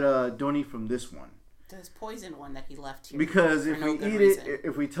just said, don't eat from this one. This poison one that he left here. Because for if no we good eat reason. it,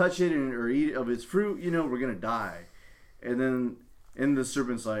 if we touch it or eat of its fruit, we're going to die. And the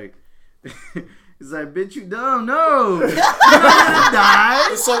serpent's like, he's like, bitch, you dumb. No. You're not going to die.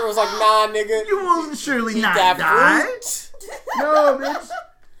 The servant was like, nah, nigga. You won't surely eat not that die. fruit. No, bitch.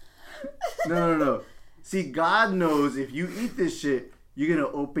 No. See, God knows if you eat this shit, you're going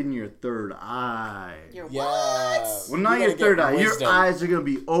to open your third eye. Your Yeah. what? Well, not You your gotta third get eye. Your wisdom. eyes are going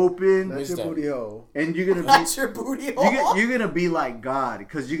to be open. That's your Wisdom. booty hole. And you're going to That's be... your booty hole. You're gonna be like God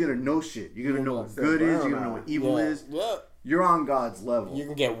because you're gonna know shit. You're gonna know what good is. You're gonna know what evil is. Yeah. You're on God's level. You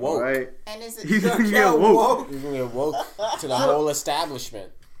can get woke. Right? And is it You can get woke. You can get woke to the whole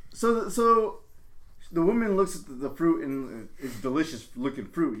establishment. So the woman looks at the fruit and it's delicious looking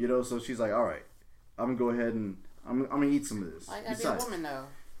fruit, So she's like, all right, I'm gonna go ahead and I'm gonna eat some of this. Why gotta be a woman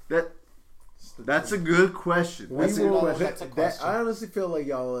though? That's a good question. We That's a will, good question. That's a that, question. I honestly feel like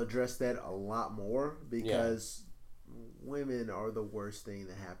y'all will address that a lot more because women are the worst thing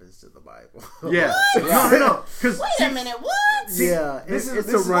that happens to the Bible. Yeah. No. Because Wait a minute, what? Yeah, this it's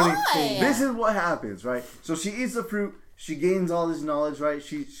is a running why. thing. this is what happens, right? So she eats the fruit. She gains all this knowledge, right?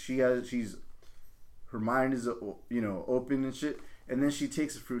 Her mind is open and shit. And then she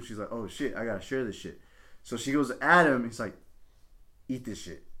takes the fruit. She's like, oh shit, I gotta share this shit. So she goes to Adam. He's like, eat this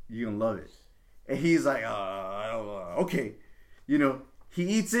shit. You're gonna love it. And he's like, I don't know. Okay. He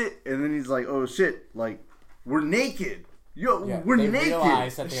eats it, and then he's like, oh shit, like, we're naked. Yo, Yeah, we're they naked.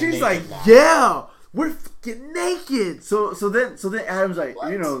 realize that they're She's naked like, now. yeah, we're fucking naked. So then Adam's like,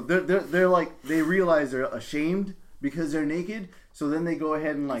 they're like, they realize they're ashamed because they're naked. So then they go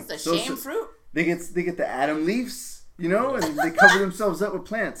ahead and like, It's the shame fruit. They get the Adam leaves, and they cover themselves up with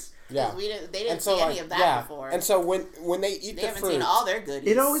plants. Yeah. They didn't see any of that before. And so when they eat they the haven't fruit, seen all their goodies.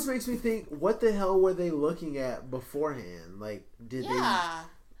 It always makes me think, what the hell were they looking at beforehand? Like, did Yeah.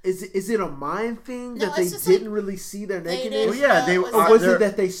 they? Is it a mind thing No, that they it's just didn't like really see their they nakedness? didn't Well, yeah, they know Or it was they're- it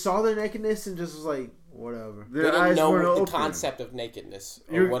that they saw their nakedness and just was like, whatever? they Their didn't eyes know weren't the open. concept of nakedness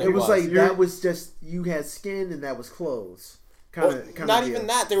or You're- what It was like You're- that was just you had skin and that was clothes. Kind of. not even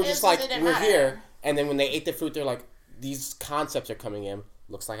that. They were It just just like, didn't we're matter. here. And then when they ate the fruit, they're like, these concepts are coming in.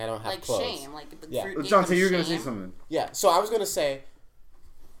 Looks like I don't have like clothes. shame, like the Yeah. fruit. gave Jonte, them you're gonna say shame. something. Yeah, so I was going to say,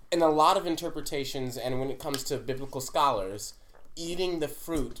 in a lot of interpretations, and when it comes to biblical scholars, eating the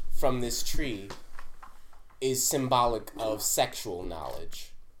fruit from this tree is symbolic of sexual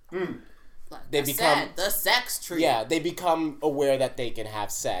knowledge. Like They I become- said, the sex tree. Yeah, they become aware that they can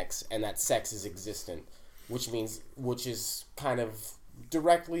have sex and that sex is existent, which is kind of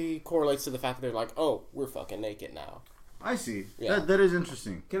directly correlates to the fact that they're like, oh, we're fucking naked now. I see. Yeah. That is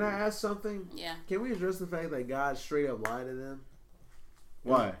interesting. Can I ask something? Yeah, Can we address the fact that God straight up lied to them?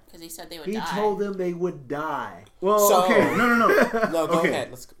 Why? because he said they would He die. told them they would die. Well, So- okay, no. No, go Okay.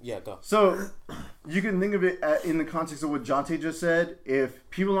 ahead. Go. So you can think of it in the context of what Jonte just said. If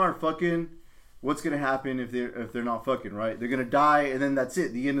people aren't fucking, what's gonna happen if they're not fucking? Right? They're gonna die, and then that's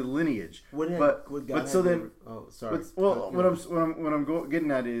it. The end of the lineage. Would but God so have then. never- oh, sorry. But, well, what I'm getting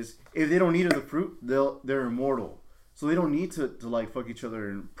at is if they don't eat of the fruit, they're immortal. So they don't need to like fuck each other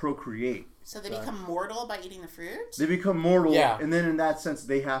and procreate. So they become mortal by eating the fruit. They become mortal, Yeah. and then in that sense,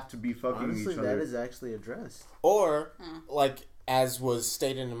 they have to be fucking Honestly, each that other. is actually addressed. Or, like, as was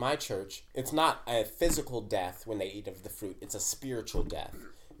stated in my church, it's not a physical death when they eat of the fruit. It's a spiritual death.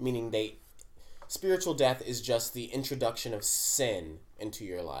 Meaning spiritual death is just the introduction of sin into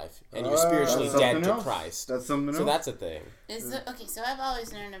your life. And you're spiritually That's dead something to else. Christ. That's something So else. that's a thing. Okay, so I've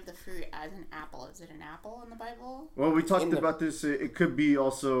always known of the fruit as an apple. Is it an apple in the Bible? Well, we talked in the- about this. It could be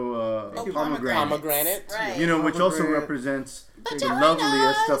also Oh, pomegranate. Pomegranate. Right. Which also Pomegranate. represents the Vaginas!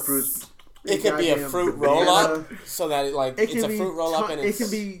 loveliest of fruits. It could be a Goddamn fruit banana. roll up, so that it's can a be fruit roll up, ton- and it it's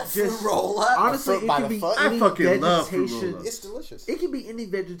can be A just fruit roll up. honestly, fruit it by can the be foot? any I fucking love fruit vegetation. roll-ups. it's delicious. It can be any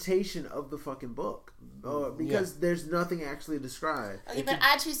vegetation of the fucking book, because there's nothing actually described. Okay, but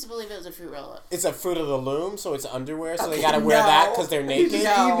I choose to believe it was a fruit roll up. It's a fruit of the loom, so it's underwear, so they Okay, gotta wear that no. because they're You naked. just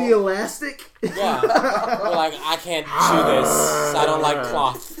No. eat the elastic. Yeah, they're like, I can't chew this. I don't like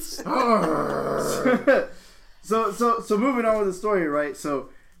cloth. So moving on with the story, right? So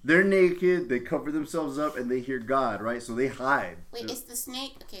they're naked, they cover themselves up, and they hear God, right? So they hide. Wait, is the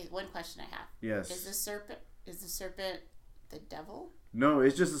snake? Okay, one question I have. Yes. Is the serpent the devil? No,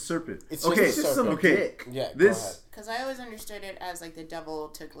 it's just a serpent. It's okay, just a serpent. okay. dick. Yeah, go This ahead. Because I always understood it as like the devil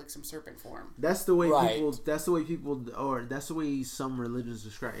took like some serpent form. That's the way Right. people. That's the way people, or that's the way some religions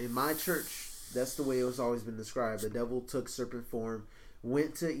describe. In my church, that's the way it was always been described. The devil took serpent form,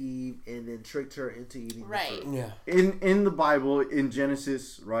 went to Eve, and then tricked her into eating Right. the fruit. Yeah. in the Bible, in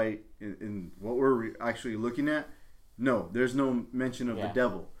Genesis, right? In what we're actually looking at, no, there's no mention of the Yeah.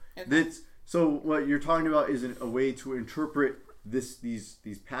 devil. Okay. That's so. What you're talking about is a way to interpret these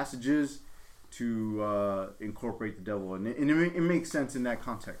passages to incorporate the devil, and it makes sense in that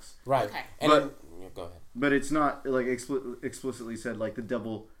context. Right. Okay. And But- then, yeah, go ahead. But it's not like explicitly said like the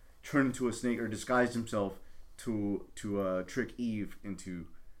devil turned into a snake or disguised himself to trick Eve into,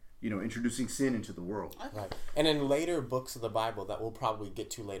 introducing sin into the world. Right. And in later books of the Bible that we'll probably get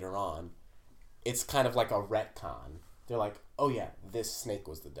to later on, it's kind of like a retcon. They're like, oh yeah, this snake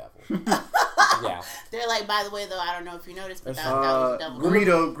was the devil. Yeah. They're like, by the way, though, I don't know if you noticed, but that was the devil.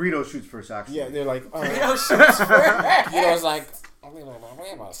 Greedo shoots first, actually. Yeah, they're like, oh. Greedo shoots first. Guido's like, we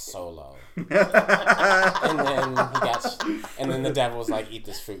have a solo. And then the devil's like, eat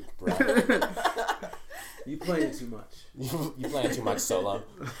this fruit, bro. You playing too much. You playing too much solo.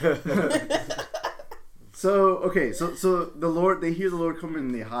 So okay, so the Lord, they hear the Lord come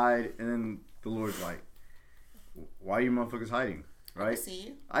and they hide, and then the Lord's like, "Why are you motherfuckers hiding?" I Right? see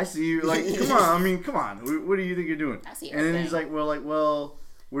you. I see you. Like, come on. I mean, come on. What do you think you're doing? I see And then he's everything. like, well,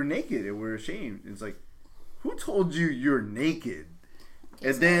 we're naked and we're ashamed. And it's like, who told you you're naked?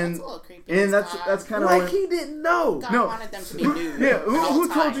 And So then, that's a little creepy. and It's that's God. kind of Like like, he didn't know. God no. wanted them to be nude. yeah, at all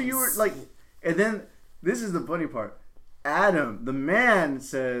who told you you were times. like? And then this is the funny part. Adam, the man,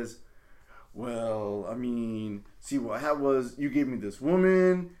 says, "Well, I mean, see what happened was you gave me this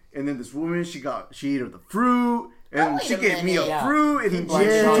woman, and then this woman she ate of the fruit, and wait she a gave me a minute. Yeah. fruit, and He she blamed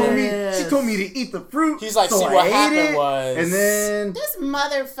it on told her. me she told me to eat the fruit. He's like, so see, I what ate happened it, was- and then This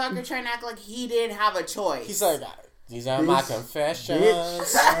motherfucker trying to act like he didn't have a choice. He's like, these are my This confessions.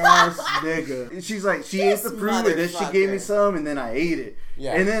 Bitch ass nigga. she's like she ate This the fruit, and then she gave me motherfucker. some, and then I ate it.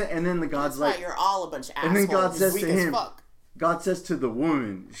 Yeah. And then the That's God's why like, you're all a bunch of assholes. and then God says Weak to as him, fuck. God says to the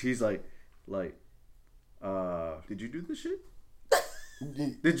woman, she's like, did you do this shit?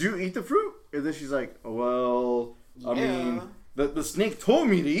 Did you eat the fruit? And then she's like, well, I mean, the snake told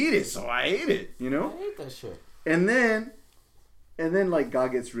me to eat it, so I ate it, I hate that shit. And then like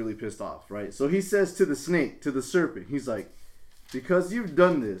God gets really pissed off, right? So he says to the snake, to the serpent, he's like, because you've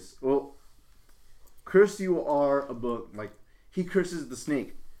done this, well, cursed you are above, like, he curses the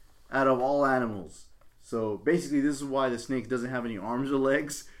snake out of all animals. So basically this is why the snake doesn't have any arms or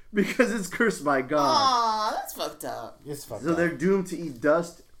legs, because it's cursed by God. Aw, that's fucked up. It's fucked So up. they're doomed to eat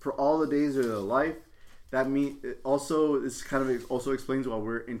dust for all the days of their life. That mean also this kind of also explains why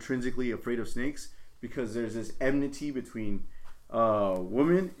we're intrinsically afraid of snakes, because there's this enmity between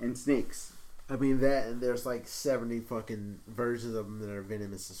women and snakes. I mean that, and there's like 70 fucking versions of them that are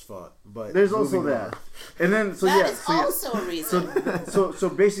venomous as fuck. But There's also moving that, on. and then so That yeah, is so yeah, also a reason so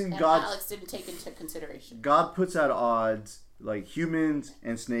basically that God Alex didn't take into consideration. God puts at odds like humans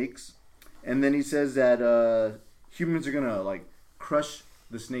and snakes, and then he says that humans are gonna like crush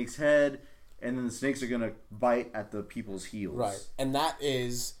the snake's head, and then the snakes are gonna bite at the people's heels. Right. And that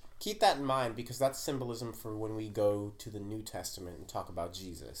is, keep that in mind, because that's symbolism for when we go to the New Testament and talk about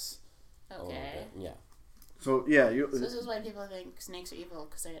Jesus. A little Okay. bit. Yeah. So yeah, So this is why people think snakes are evil,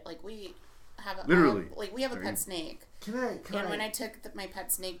 because like we have a Literally. we have a pet snake. Can I? And when I took my pet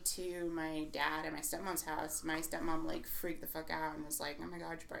snake to my dad and my stepmom's house, my stepmom like freaked the fuck out and was like, "Oh my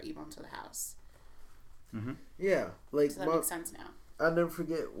god, you brought evil into the house." Yeah, like So that makes sense now. I'll never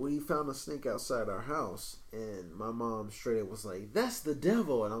forget, we found a snake outside our house, and my mom straight up was like, "That's the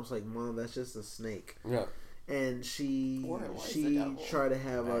devil," and I was like, "Mom, that's just a snake." Yeah. And she Or it was the devil. tried to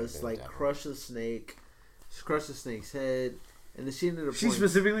have Might have us been like devil. crush the snake's head, and then she ended up. she pointing-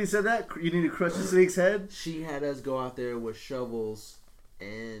 specifically said that you need to crush the snake's head. She had us go out there with shovels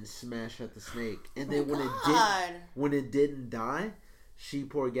and smash at the snake, and Oh then my when God. it didn't die, she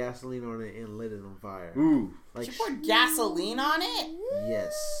poured gasoline on it and lit it on fire. Ooh. Like She poured gasoline on it?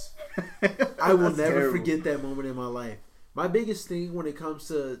 yes. I will That's never terrible. forget that moment in my life. My biggest thing when it comes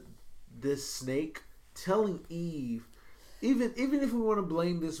to this snake, telling Eve, even if we want to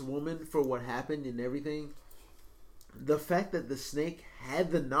blame this woman for what happened and everything, the fact that the snake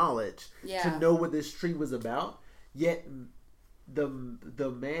had the knowledge Yeah. to know what this tree was about, yet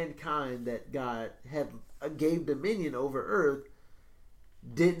the mankind that God gave dominion over Earth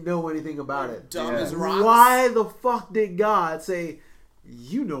didn't know anything about it. Dumb Yeah. as rocks. Why the fuck did God say,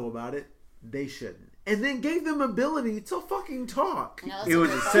 you know about it, they shouldn't? and then gave them ability to fucking talk. No, that's It was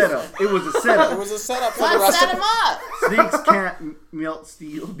good a question. setup. It was a It setup. was a setup for the What rest set of him up? Snakes can't melt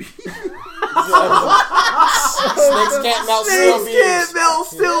steel beams. Snakes can't melt steel Snakes beams. can't melt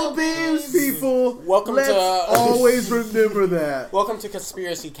steel beams, people. Welcome Let's to- always remember that. Welcome to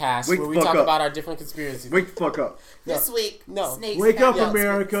Conspiracy Cast, Wake where we the fuck talk up. about our different conspiracies. Wake the fuck up. This week, No. snakes Wake can't up, melt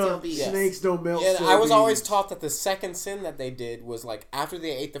America. steel beams. Yes. Snakes don't melt And steel I was beams. always taught that the second sin that they did was like after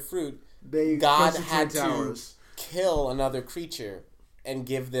they ate the fruit, They God crushed the had Twin to Towers. kill another creature and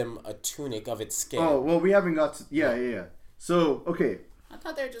give them a tunic of its skin. Oh well, we haven't got to. Yeah. So okay, I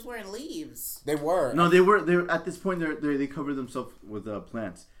thought they were just wearing leaves. They were. no, they were at this point. They cover themselves with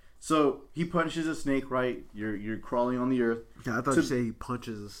plants. So he punishes a snake, right? You're crawling on the earth. Yeah, I thought To- you said he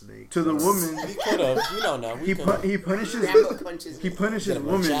punches a snake. To the woman, We could have. We don't know. We he could he punishes Rambo punches. he punishes Get him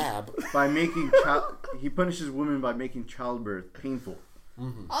a woman jab. by making he punishes women by making childbirth painful.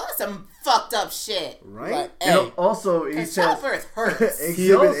 Oh, that's some fucked up shit. right? Like, And hey, also he Because says childbirth hurts. he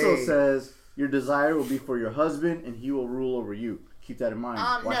Exhibit also A. says your desire will be for your husband and he will rule over you. Keep that in mind.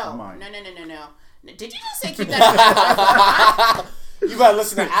 Watch your No. mind. No. Did you just say keep that? you better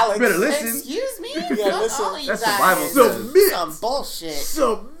listen to Alex. Better listen. Excuse me. Yeah, Fuck listen. all you That's guys. the Bible says. Submit. Some bullshit.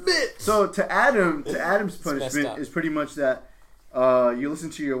 Submit. So Adam's messed punishment up. is pretty much that you listen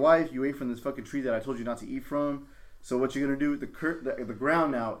to your wife, you ate from this fucking tree that I told you not to eat from. So what you're gonna do? The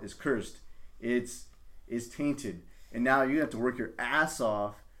ground now is cursed. It's tainted, and now you have to work your ass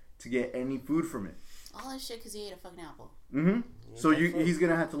off to get any food from it. All that shit because he ate a fucking apple. Mm-hmm. So he's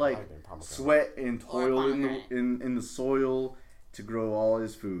gonna have to like Might have been pomegranate. sweat and Or toil pomegranate. in the soil to grow all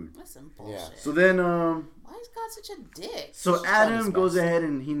his food. That's some bullshit. So then Why is God such a dick? so He's trying his Adam goes best. ahead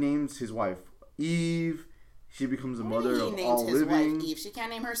and he names his wife Eve. She becomes the What do mother you of mean he all named his living. wife Eve? She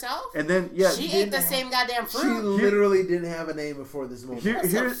can't name herself? And then she ate the same goddamn She fruit. literally didn't have a name before this moment. Here-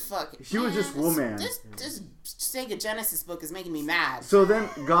 That's here- a fucking, she was just woman. This Sega Genesis book is making me mad. So then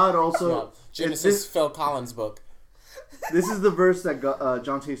God also No, Genesis, Phil Collins book. this is the verse that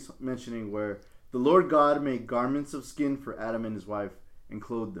John Tate's mentioning where the Lord God made garments of skin for Adam and his wife and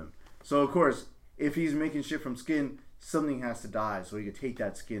clothed them. So of course, if he's making shit from skin, something has to die so he could take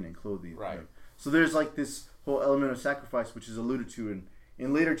that skin and clothe these. Right. So there's like this whole element of sacrifice which is alluded to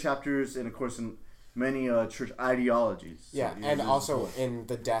in later chapters and of course in many church ideologies. So, Yeah, you know, and there's also this whole- in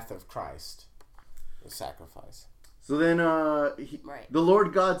the death of Christ, the sacrifice. So then Right. the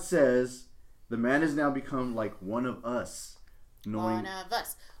Lord God says, the man has now become like one of us, knowing One of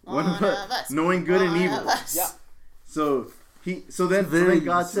us. one One of of us. knowing good and One evil. of us. Yeah. So then God very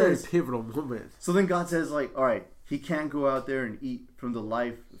says, pivotal moment. so then God says, like, all right, he can't go out there and eat from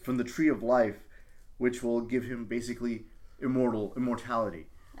the tree of life, which will give him basically immortality.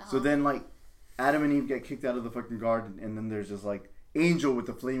 So then like Adam and Eve get kicked out of the fucking garden, and then there's this like angel with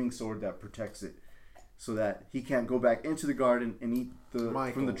a flaming sword that protects it, so that he can't go back into the garden and eat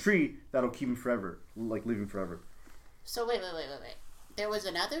from the tree that'll keep him forever, like living forever. So wait. There was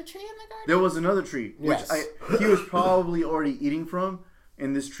another tree in the garden? There was another tree, which Yes. he was probably already eating from,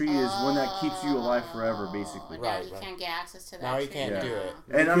 and this tree is one that keeps you alive forever, basically. Now Right, he right. can't get access to that Now he tree. can't Yeah. do it.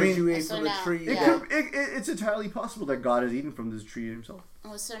 And I Because mean, you ate So from the now- tree. yeah. it's entirely possible that God is eating from this tree himself.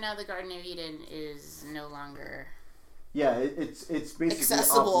 Well, so now the Garden of Eden is no longer Yeah, it's basically off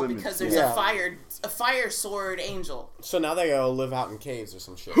accessible limits. because there's Yeah. a fire sword angel. So now they gotta live out in caves or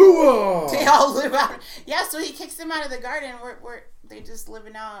some shit. They all live out. Yeah, so he kicks them out of the garden. Where they just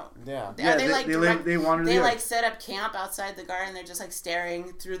living out. Yeah. Are Yeah, they, like they direct- wander They there. like set up camp outside the garden. They're just like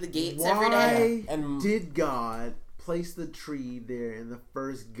staring through the gates every day. Why And- did God place the tree there in the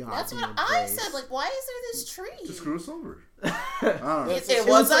first goddamn That's what I place? said. Like, why is there this tree? to screw us over. I don't know. It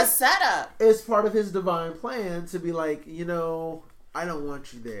was a setup. It's part of his divine plan to be like, I don't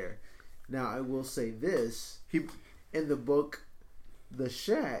want you there. Now, I will say this. He, In the book, The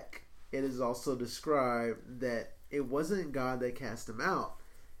Shack, it is also described that it wasn't God that cast him out.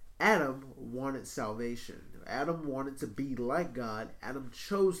 Adam wanted salvation. Adam wanted to be like God. Adam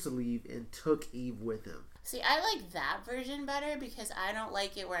chose to leave and took Eve with him. See, I like that version better because I don't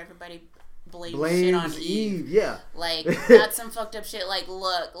like it where everybody blames shit on Blames Eve. Eve, yeah. Like, that's some fucked up shit. Like,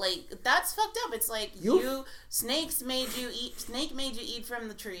 look, like, that's fucked up. It's like, snake made you eat from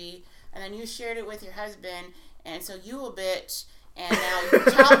the tree, and then you shared it with your husband, and so you a bitch, and now your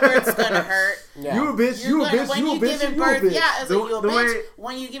childbirth's gonna hurt. Yeah. You a bitch, you a When bitch, you a you bitch, giving you a birth, bitch. yeah, it's The- like you a the bitch. way-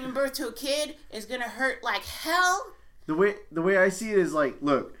 When you giving birth to a kid, it's gonna hurt like hell. the way I see it is like,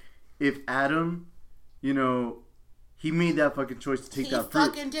 look, if Adam, he made that fucking choice to take He that fruit.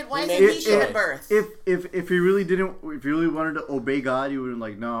 fucking did. Why He isn't made he the giving choice. birth? If he really wanted to obey God, he would have been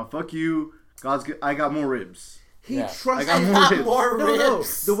like, nah, fuck you. I got more ribs. He Yeah. trusted. I got got ribs. more No.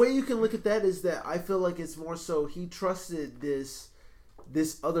 ribs. The way you can look at that is that I feel like it's more so he trusted this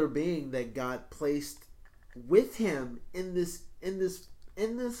other being that got placed with him in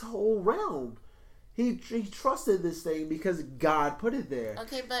this whole realm. He trusted this thing because God put it there.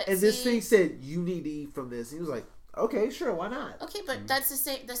 Okay, but And this thing said, "You need to eat from this." And he was like, "Okay, sure, why not?" Okay, but that's the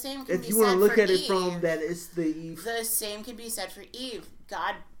same. The same can If be you said want to look for at it Eve. from that, it's the Eve. The same can be said for Eve.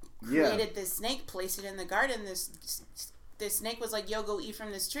 God Yeah. created this snake, placed it in the garden. This snake was like, "Yo, go eat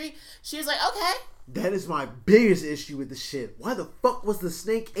from this tree." She was like, "Okay." That is my biggest issue with the shit. Why the fuck was the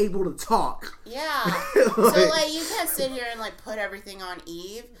snake able to talk? Yeah. Like- so like, you can't sit here and like put everything on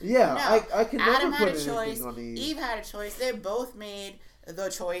Eve. Yeah, No. I can Adam never had put a choice. anything on Eve. Eve had a choice. They both made the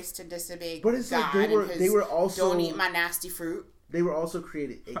choice to disobey But it's God. like and they were also don't eat my nasty fruit. they were also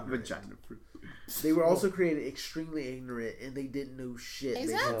created ignorant. Vagina fruit. They were also created extremely ignorant, and they didn't know shit.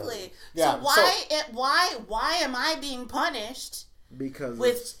 Exactly. Yeah, So why am I being punished Because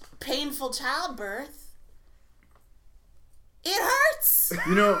with painful childbirth? It hurts.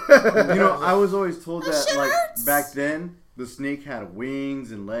 You know, I was always told That that shit like hurts. back then the snake had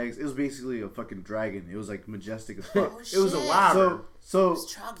wings and legs. It was basically a fucking dragon. It was like majestic as fuck. Oh, it was a shit. wyvern. So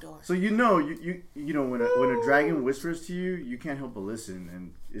It's Trogdor. So you know when a dragon whispers to you, you can't help but listen,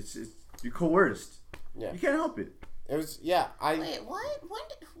 and it's you're coerced. Yeah. You can't help it. It was Wait, what?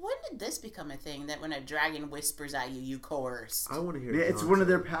 When did this become a thing that when a dragon whispers at you, you coerce? I want to hear. Yeah, it's Jonte. one of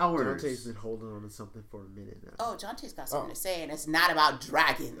their powers. Jonte's been holding on to something for a minute now. Oh, Jonte's got something to say, and it's not about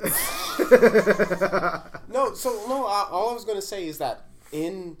dragons. all I was gonna say is that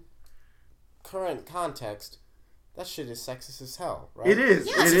in current context, that shit is sexist as hell, right? It is.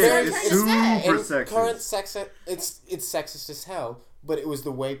 Yeah, it it's is. very It's kind of sad. super In sexist. current sex, it's sexist as hell. But it was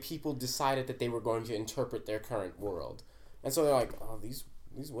the way people decided that they were going to interpret their current world, and so they're like, "Oh, these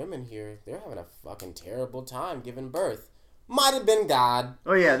women here, they're having a fucking terrible time giving birth. Might have been God.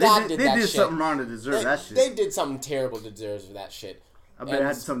 Oh yeah, God they that did shit. something wrong to deserve that shit. They did something terrible to deserve that shit. I bet it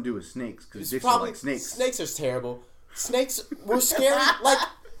had something to do with snakes because It's dicks are like snakes. Snakes are terrible. Snakes were scary. Like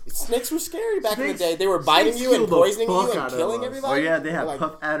snakes were scary back in the Snakes- day. They were biting snakes you and kill the poisoning fuck you and out of killing us. everybody. Oh yeah, they have Like,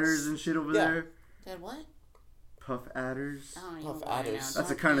 puff adders and shit over Yeah. there. Did what? Puff adders. I don't even Puff want to know. adders. That's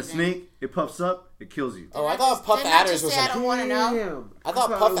a Don't kind of even. snake. It puffs up, it kills you. Oh, I I thought just- Puff didn't I Adders just was say I an. don't wanna know? Damn. I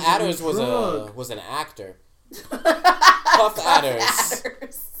thought it Puff was a Adders drug. was an actor. Puff Adders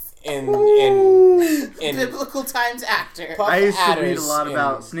in Biblical Times actor. Puff I used to read a Adders lot in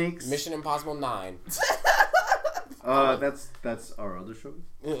about snakes. Mission Impossible 9. That's our other show.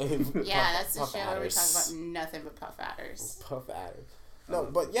 Yeah, that's the Puff show where we Adders. talk about nothing but puff adders. Puff Adders. No,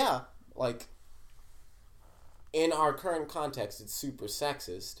 but yeah, like in our current context, it's super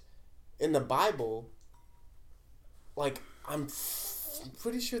sexist. In the Bible, like I'm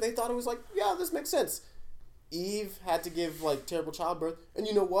pretty sure they thought it was like, yeah, this makes sense. Eve had to give like terrible childbirth, and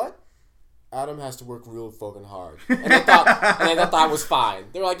you know what? Adam has to work real fucking hard, and they thought that was fine.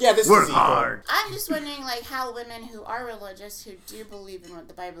 They were like, yeah, this Work is equal. hard. I'm just wondering, like, how women who are religious, who do believe in what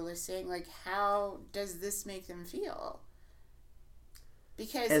the Bible is saying, like, how does this make them feel?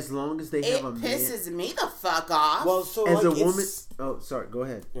 Because As long as they it have a man. pisses me the fuck off. Well, so As like, a woman. it's- Oh, sorry. Go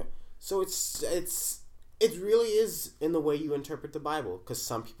ahead. Yeah. So it really is in the way you interpret the Bible, because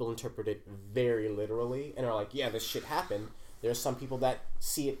some people interpret it very literally and are like, yeah, this shit happened. There are some people that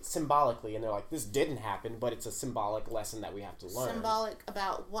see it symbolically and they're like, this didn't happen, but it's a symbolic lesson that we have to learn. Symbolic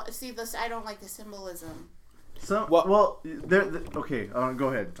about what? See, this I don't like the symbolism. So Well- okay. Go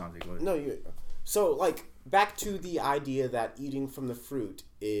ahead, Dante. Go ahead. No, so like back to the idea that eating from the fruit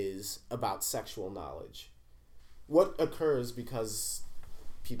is about sexual knowledge. What occurs because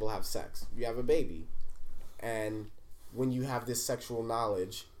people have sex? You have a baby, and when you have this sexual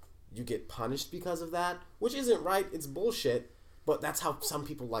knowledge, you get punished because of that, which isn't right. It's bullshit. But that's how some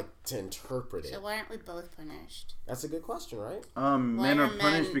people like to interpret it. So why aren't we both punished? That's a good question, right? Men are are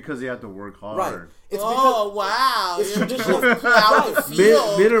punished men- because they have to work hard. Right. It's Oh wow! it's You're traditional- just plow the Men,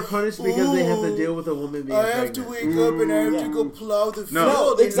 field. men are punished because they have to Ooh. deal with a woman being I have pregnant. to wake up and I have to go plow the field.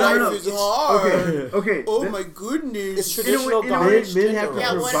 No, and exactly. life is It's- hard. Okay. Oh th- my goodness! It's traditional in a way- garbage. men have to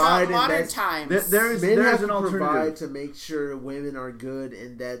Yeah, what provide about and modern that's- times? There's Men have an to provide alternative. to make sure women are good,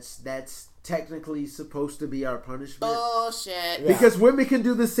 and that's technically supposed to be our punishment. Bullshit. Yeah. Because women can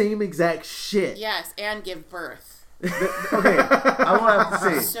do the same exact shit. Yes, and give birth. Okay, I will have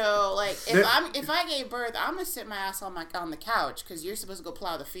to say. So, like, There- if I gave birth, I'm gonna sit my ass on the couch because you're supposed to go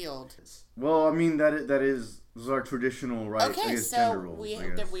plow the field. Well, I mean that is our traditional right Okay, against so gender roles. we I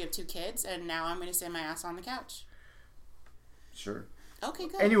guess. have 2 kids, and now I'm gonna sit my ass on the couch. Sure. Okay,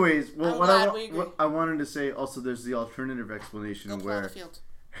 good. Anyways, I'm what glad we agree. what I wanted to say also, there's the alternative explanation Go plow where the field.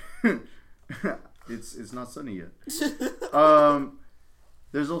 it's not sunny yet.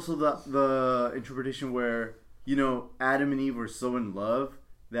 There's also the interpretation where, you know, Adam and Eve were so in love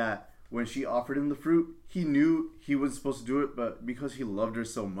that when she offered him the fruit, he knew he wasn't supposed to do it, but because he loved her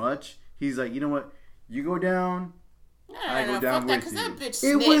so much, he's like, you know what? You go down, I go down with you. That bitch snitched.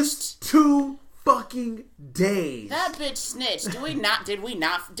 It was 2 fucking days. That bitch snitched.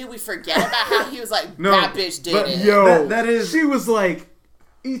 Did we forget about how he was like, No, that bitch did but it? Yo, that is... She was like,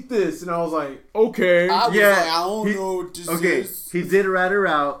 eat this, and I was like, okay. I was Yeah, like, I don't know what this is. he did rat her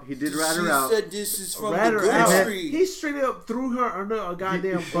out. He did rat She her out. said this is from Rat the her good out. tree. He straight up threw her under a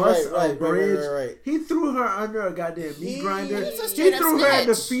goddamn bus, Right, a bridge. right. He threw her under a goddamn meat grinder. He's a He straight up threw her at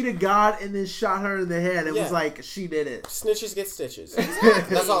the snitch. feet of God and then shot her in the head. It Yeah. was like she did it. Snitches get stitches.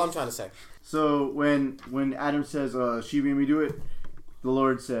 That's all I'm trying to say. So when Adam says, she made me do it, the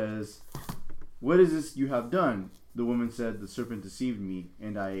Lord says, what is this you have done? The woman said, the serpent deceived me,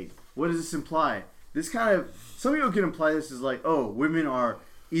 and I ate. What does this imply? This kind of, some people can imply this as like, oh, women are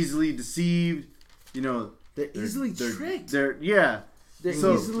easily deceived, you know. They're easily tricked. They're They're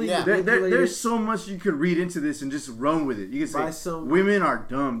easily yeah. manipulated. There's so much you could read into this and just run with it. You By can say some- women are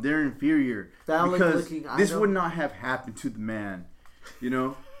dumb, they're inferior, Phallic because looking this item. would not have happened to the man, you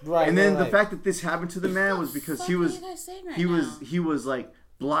know. Right. And then right. the fact that this happened to the man was because he was he was like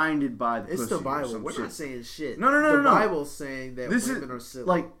blinded by the It's pussy the or Bible. some We're shit. not saying shit. No. The Bible's saying that This women is are silly.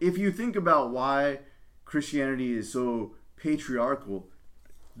 like, if you think about why Christianity is so patriarchal,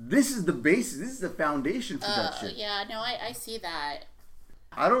 this is the basis. This is the foundation for that shit. Yeah, no, I see that.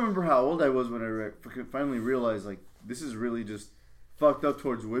 I don't remember how old I was when I finally realized, like, this is really just fucked up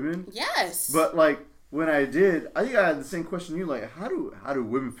towards women. Yes. But like when I did, I think I had the same question you, like, how do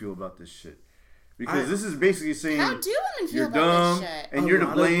women feel about this shit? Because this is basically saying how do women feel you're about dumb this shit? and A you're to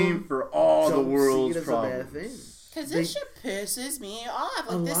lot of blame them for all the don't see world's it as a bad problems. thing. Because They- this shit pisses me off.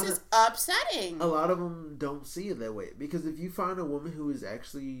 Like, this lot is upsetting. A lot of them don't see it that way, because if you find a woman who is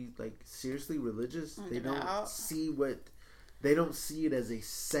actually like seriously religious, they don't Devout. they don't see it as a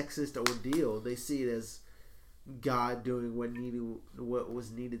sexist ordeal. They see it as God doing what was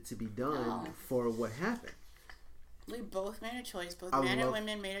needed to be done No. for what happened. We both made a choice. Both I men and love-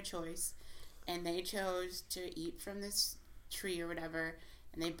 women made a choice. And they chose to eat from this tree or whatever.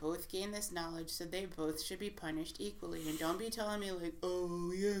 And they both gained this knowledge. So they both should be punished equally. And don't be telling me, like,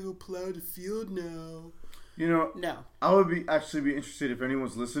 oh, yeah, go plow the field now. You know, No. I would actually be interested if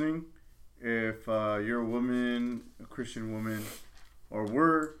anyone's listening, if you're a woman, a Christian woman, or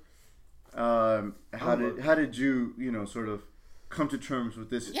were, how did you, you know, sort of come to terms with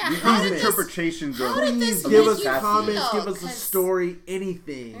this? Yeah, these how did this- interpretations how of did this Give make us you comments, feel? give us a 'Cause- story,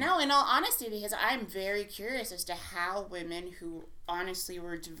 anything. No, in all honesty, because I'm very curious as to how women who honestly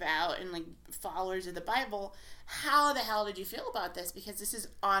were devout and like followers of the Bible, how the hell did you feel about this? Because this is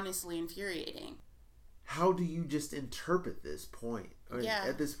honestly infuriating. How do you just interpret this point? Yeah.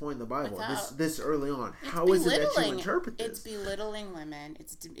 At this point in the Bible, Without- this early on, It's how is it that you belittling- interpret It's this? belittling women.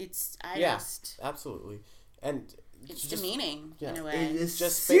 I Yeah, just, absolutely. And it's just- demeaning in yeah. a It way. is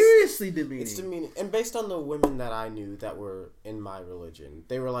Just seriously demeaning. It's demeaning. And based on the women that I knew that were in my religion,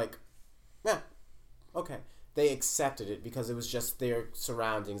 they were like, yeah, okay. They accepted it because it was just their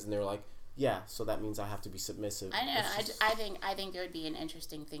surroundings, and they were like, yeah, so that means I have to be submissive. I know. It's just- I think it would be an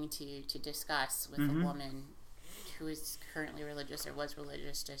interesting thing to discuss with Mm-hmm. a woman who is currently religious or was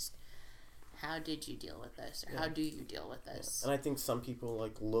religious. Just how did you deal with this, or how do you deal with this? And I think some people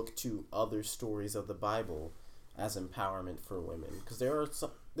like look to other stories of the Bible as empowerment for women, because there are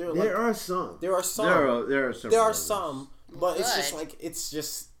some. There are some. there are several There are others. some, but it's just Good. like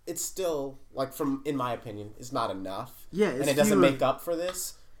it's still like, from in my opinion, it's not enough. Yeah, and it's it doesn't fewer- make up for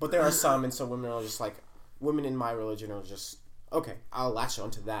this. But there are some, and so women are just like, women in my religion are just, okay, I'll latch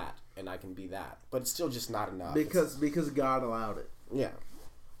onto that and I can be that, but it's still just not enough. because God allowed it. yeah,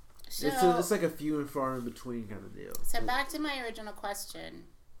 So, It's like a few and far in between kind of deal. so back to my original question.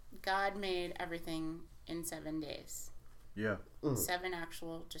 God made everything in 7 days. Yeah. 7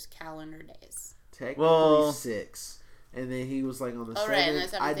 actual just calendar days. Technically Well- 6. And then he was like, on the Oh, right, and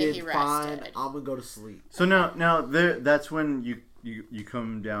 7th, the I 7th day did he fine. rested. I'm gonna go to sleep. So now that's when you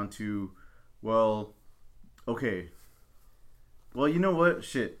come down to, well, okay. Well, you know what?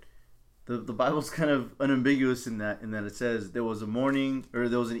 Shit. The Bible's kind of unambiguous in that it says there was a morning, or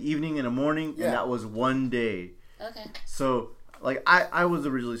there was an evening and a morning, Yeah. and that was one day. Okay. So, like, I was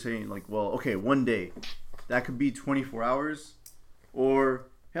originally saying, like, well, okay, one day. That could be 24 hours, or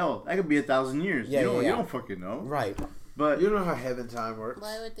hell, that could be 1,000 years. Yeah, you yeah. don't fucking know. right. But You don't know how heaven time works.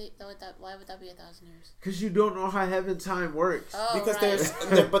 Why would that be 1,000 years? Because you don't know how heaven time works. Oh, Because right. there's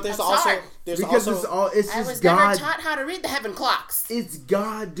I'm also sorry. Because it's I just was God. never taught how to read the heaven clocks. It's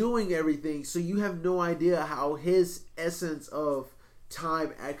God doing everything, so you have no idea how His essence of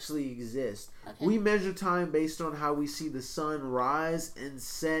time actually exists. Okay. We measure time based on how we see the sun rise and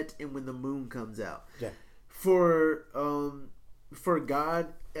set, and when the moon comes out. Yeah. For God,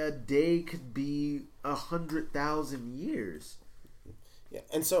 a day could be 100,000 years. Yeah,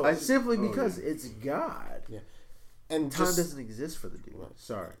 and so Simply because it's God. and Time just, doesn't exist for the dude.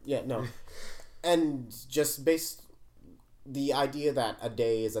 Sorry. Yeah, no. And just based the idea that a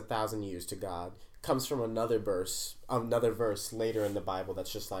day is 1,000 years to God comes from another verse later in the Bible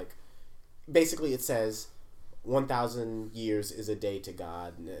that's just like, basically it says 1,000 years is a day to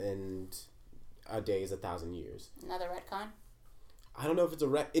God and a day is 1,000 years. Another retcon? I don't know if it's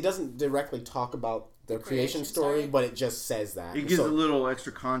it doesn't directly talk about the creation story, but it just says that. it gives a little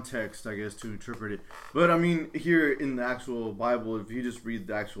extra context, I guess, to interpret it. But I mean, here in the actual Bible, if you just read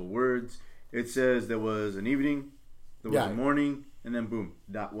the actual words, it says there was an evening, there was a morning, and then boom,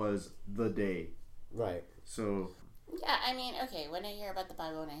 that was the day. Right. So Yeah, I mean, okay, when I hear about the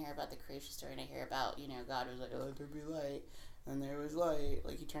Bible and I hear about the creation story and I hear about, God was like, oh, let there be light, and there was light,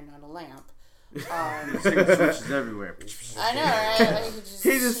 like he turned on a lamp. switches everywhere. I know, right? Like,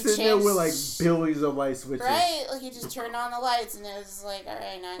 He just sitting there with like billions of light switches. Right? Like he just turned on the lights and it was like, all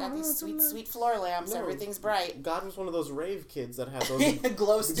right, now I got these sweet floor lamps. No. Everything's bright. God was one of those rave kids that had those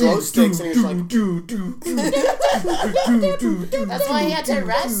Glow glow sticks. sticks, and he was like, That's why he had to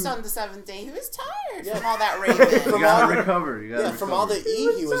rest on the seventh day. He was tired from all that raving. You gotta recover. from all the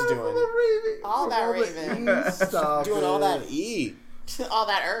E he was doing. All that raving. Stop Doing all that E. All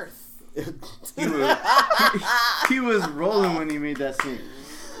that earth. He was rolling when he made that scene.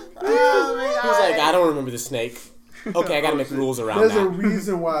 Oh my god. He was like, I don't remember the snake. Okay, I gotta make rules around There's a that.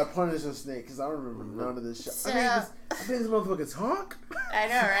 reason why I punish a snake, because I remember none of this shit. I think this motherfucker talk. I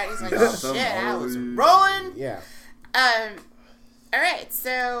know, right? He's like, Yeah, oh some shit, I was always- rolling. Yeah. Alright,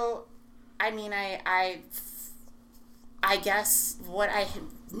 so I mean I guess what I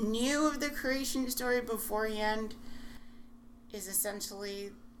knew of the creation story beforehand is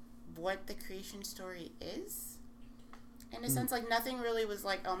essentially what the creation story is. In a sense, like nothing really was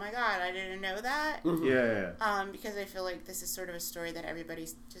like, oh my god, I didn't know that. Yeah. Because I feel like this is sort of a story that everybody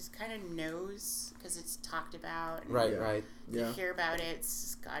just kind of knows because it's talked about. And Right. you hear about it. It's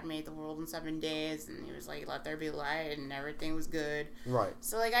just God made the world in 7 days, and He was like, let there be light, and everything was good. Right.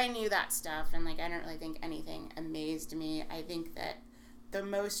 So, like, I knew that stuff, and, like, I don't really think anything amazed me. I think that the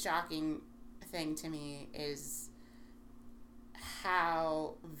most shocking thing to me is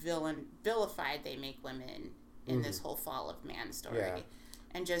how vilified they make women in this whole fall of man story. Yeah.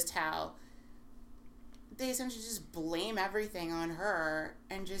 And just how they essentially just blame everything on her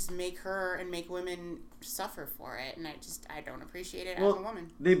and just make her and make women suffer for it. And I don't appreciate it as a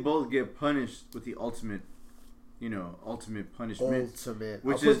woman. They both get punished with the ultimate punishment. Ultimate.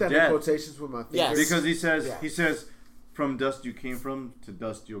 Which I'll put is that death. in quotations with my fingers. Yes. Because he says, from dust you came from, to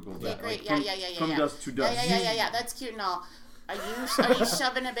dust you'll go Okay, back. great. Like, Yeah. From dust to dust. Yeah. That's cute and all. Are you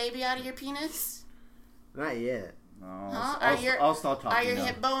shoving a baby out of your penis? Not yet. No, Huh? I'll stop talking Are your now.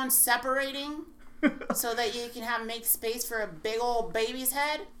 hip bones separating so that you can make space for a big old baby's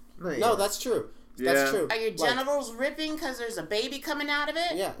head? Not No, yet. that's true. Yeah. That's true. Are your Like, genitals ripping because there's a baby coming out of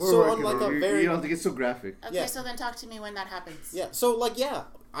it? yeah. We're So working on like on a You very don't have to get so graphic. Okay, Yeah. so then talk to me when that happens. yeah. So like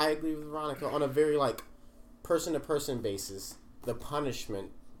I agree with Veronica on a very like person to person basis. The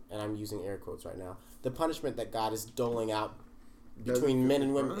punishment, and I'm using air quotes right now, the punishment that God is doling out between men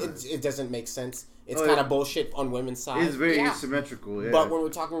and women, it doesn't make sense. It's kind of bullshit on women's side. It's very Yeah. asymmetrical, yeah. But when we're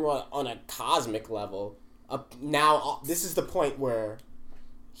talking about on a cosmic level, now this is the point where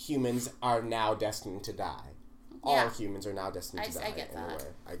humans are now destined to die. All Yeah. humans are now destined to I die get in that. a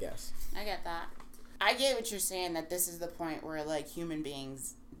way, I guess. I get that. I get what you're saying, that this is the point where, like, human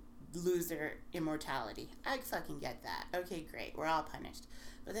beings lose their immortality. I fucking get that. Okay, great. We're all punished.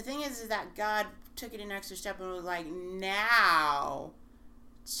 But the thing is that God took it an extra step and was like, now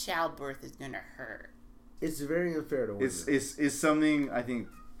childbirth is going to hurt. It's very unfair to women. It's something I think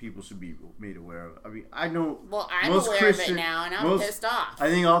people should be made aware of. I mean, I know. Well, I'm most aware of it now, and I'm most- pissed off. I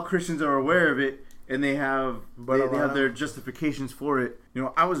think all Christians are aware of it, and they have But they a lot have of- their justifications for it. You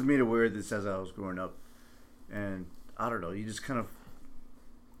know, I was made aware of this as I was growing up, and I don't know. You just kind of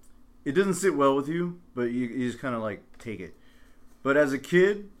it doesn't sit well with you, but you just kind of like take it. But as a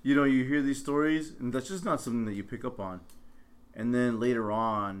kid, you know, you hear these stories, and that's just not something that you pick up on. And then later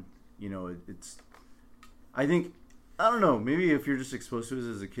on, it's. I think I don't know. Maybe if you're just exposed to it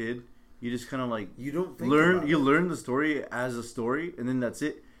as a kid, You just kind of like You don't think learn. about You it. learn the story as a story, and then that's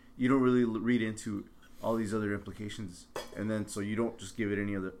it. You don't really read into all these other implications, and then so you don't just give it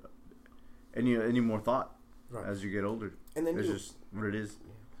any more thought Right. as you get older. And then It's you- just what it is.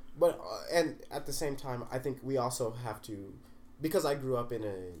 But and at the same time, I think we also have to, because I grew up in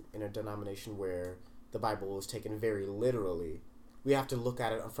a denomination where the Bible was taken very literally. We have to look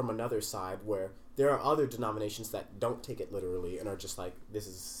at it from another side where there are other denominations that don't take it literally and are just like, this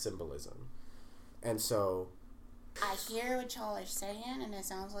is symbolism. And so, I hear what y'all are saying, and it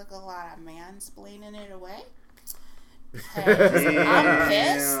sounds like a lot of mansplaining it away. 'Cause I'm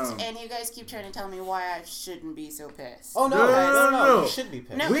pissed, and you guys keep trying to tell me why I shouldn't be so pissed. oh no, No. you should be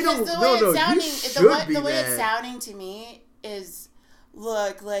pissed. No, We because don't- the no, way no, it's you sounding, should be the way it's mad. sounding to me is,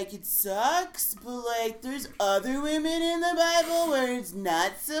 look, like it sucks, but like there's other women in the Bible where it's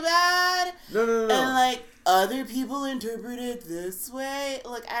not so bad, No. and like other people interpret it this way.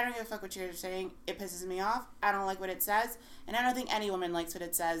 Look, I don't give a fuck what you're saying. It pisses me off. I don't like what it says, and I don't think any woman likes what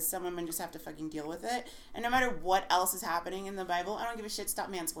it says. Some women just have to fucking deal with it. And no matter what else is happening in the Bible, I don't give a shit.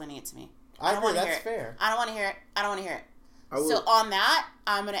 Stop mansplaining it to me. I don't agree, wanna hear that's it. fair. I don't want to hear it. I don't want to hear it. I will- So on that,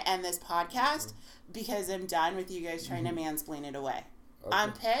 I'm going to end this podcast because I'm done with you guys trying to mansplain it away. Okay.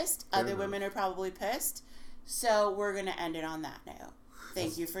 I'm pissed. Other enough. women are probably pissed. So we're going to end it on that note.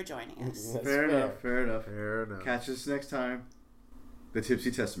 Thank you for joining us. That's Fair enough. Fair enough. Fair enough. Catch us next time. The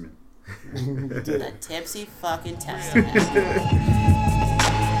Tipsy Testament. The Tipsy fucking Testament.